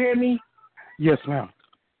 did you hear me? Yes, ma'am.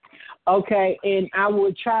 Okay, and I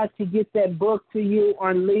will try to get that book to you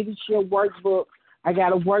on leadership workbook. I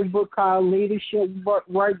got a workbook called Leadership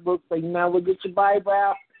Workbook, so you might well get your Bible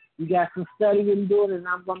out. You got some studying to do, and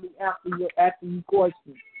I'm going to be asking you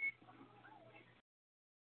questions.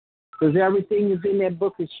 Because everything is in that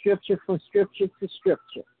book is scripture from scripture to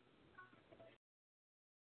scripture.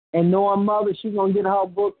 And knowing mother, she's going to get her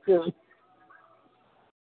book too.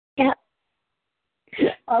 Yep.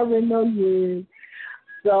 I already know you.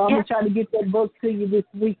 So I'm going to try to get that book to you this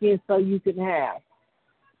weekend so you can have.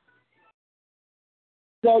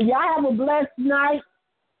 So y'all have a blessed night.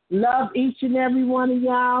 Love each and every one of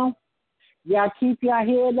y'all. Y'all keep your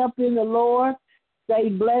head up in the Lord. Stay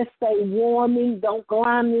blessed, stay warming. Don't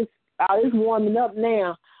climb this. It's warming up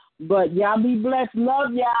now. But y'all be blessed.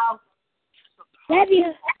 Love y'all. Love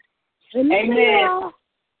you. Remember, Amen. y'all,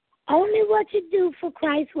 only what you do for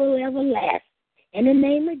Christ will ever last. In the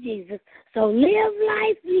name of Jesus. So live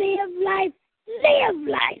life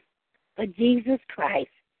for Jesus Christ.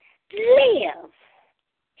 Live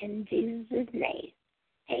in Jesus' name.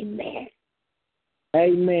 Amen.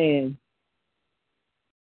 Amen.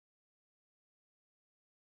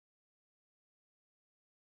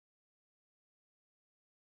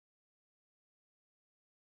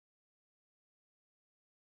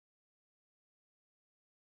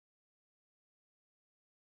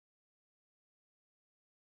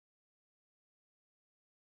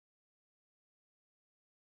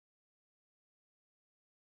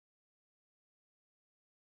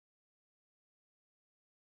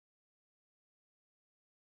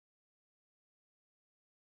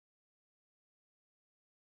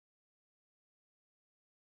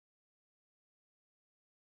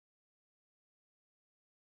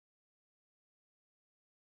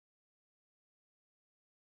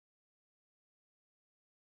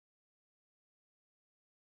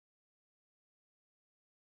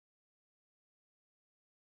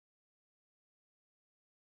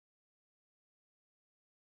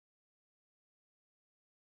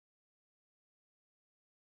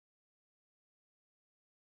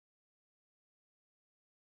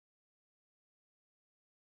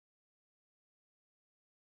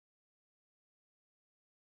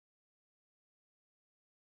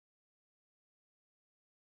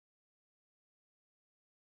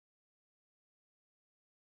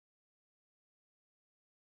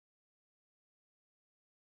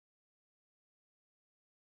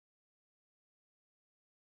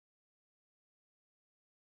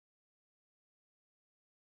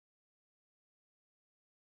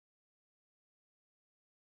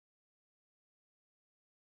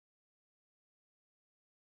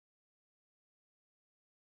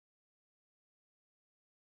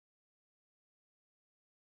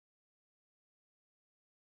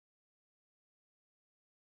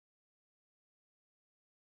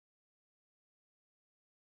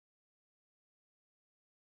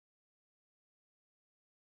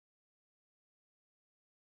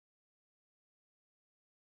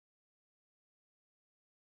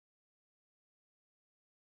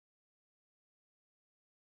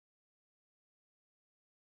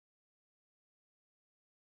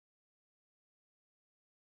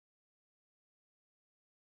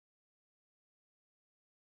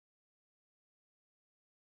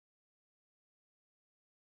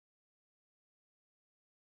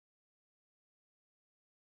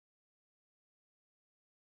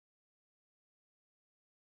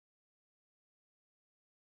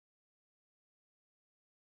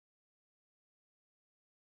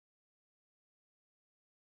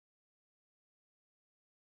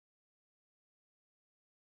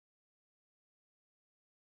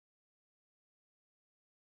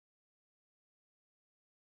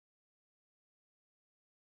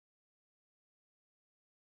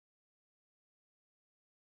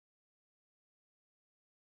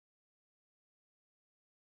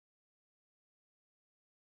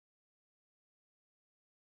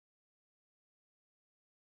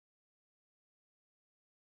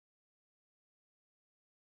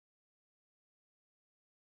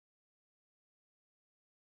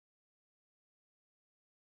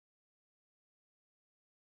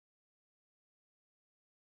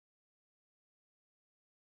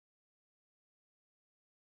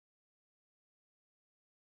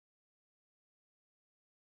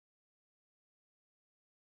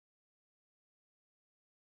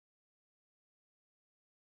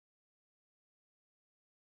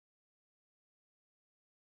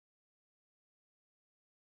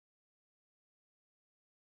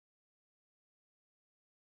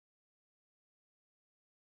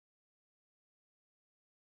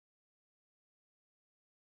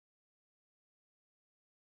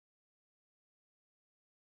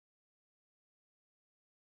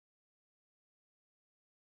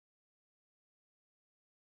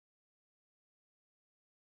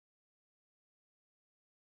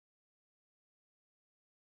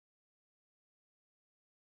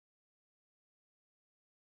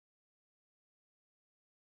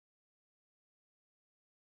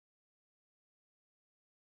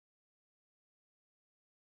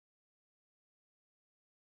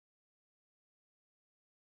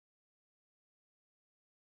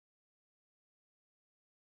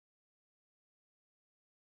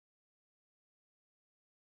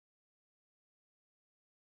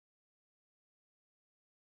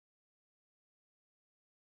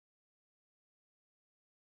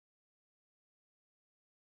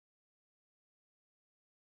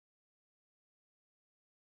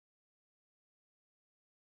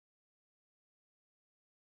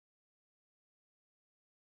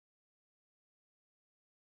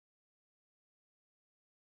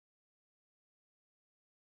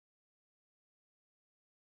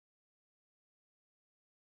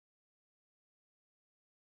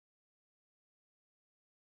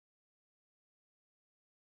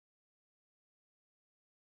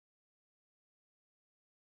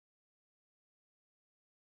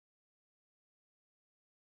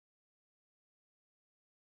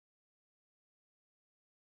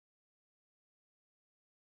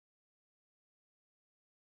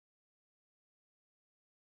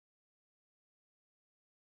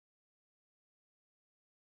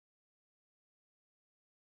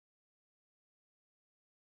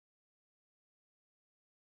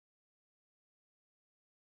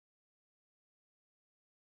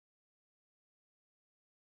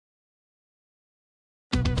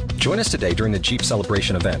 Join us today during the Jeep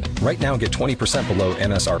Celebration event. Right now, get 20% below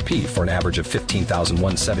MSRP for an average of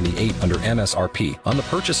 $15,178 under MSRP on the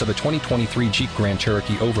purchase of a 2023 Jeep Grand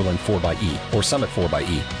Cherokee Overland 4xE or Summit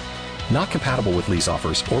 4xE. Not compatible with lease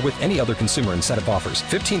offers or with any other consumer incentive offers.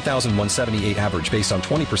 $15,178 average based on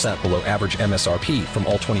 20% below average MSRP from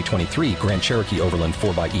all 2023 Grand Cherokee Overland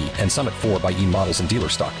 4xE and Summit 4xE models in dealer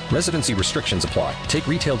stock. Residency restrictions apply. Take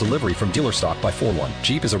retail delivery from dealer stock by 4/1.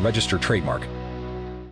 Jeep is a registered trademark.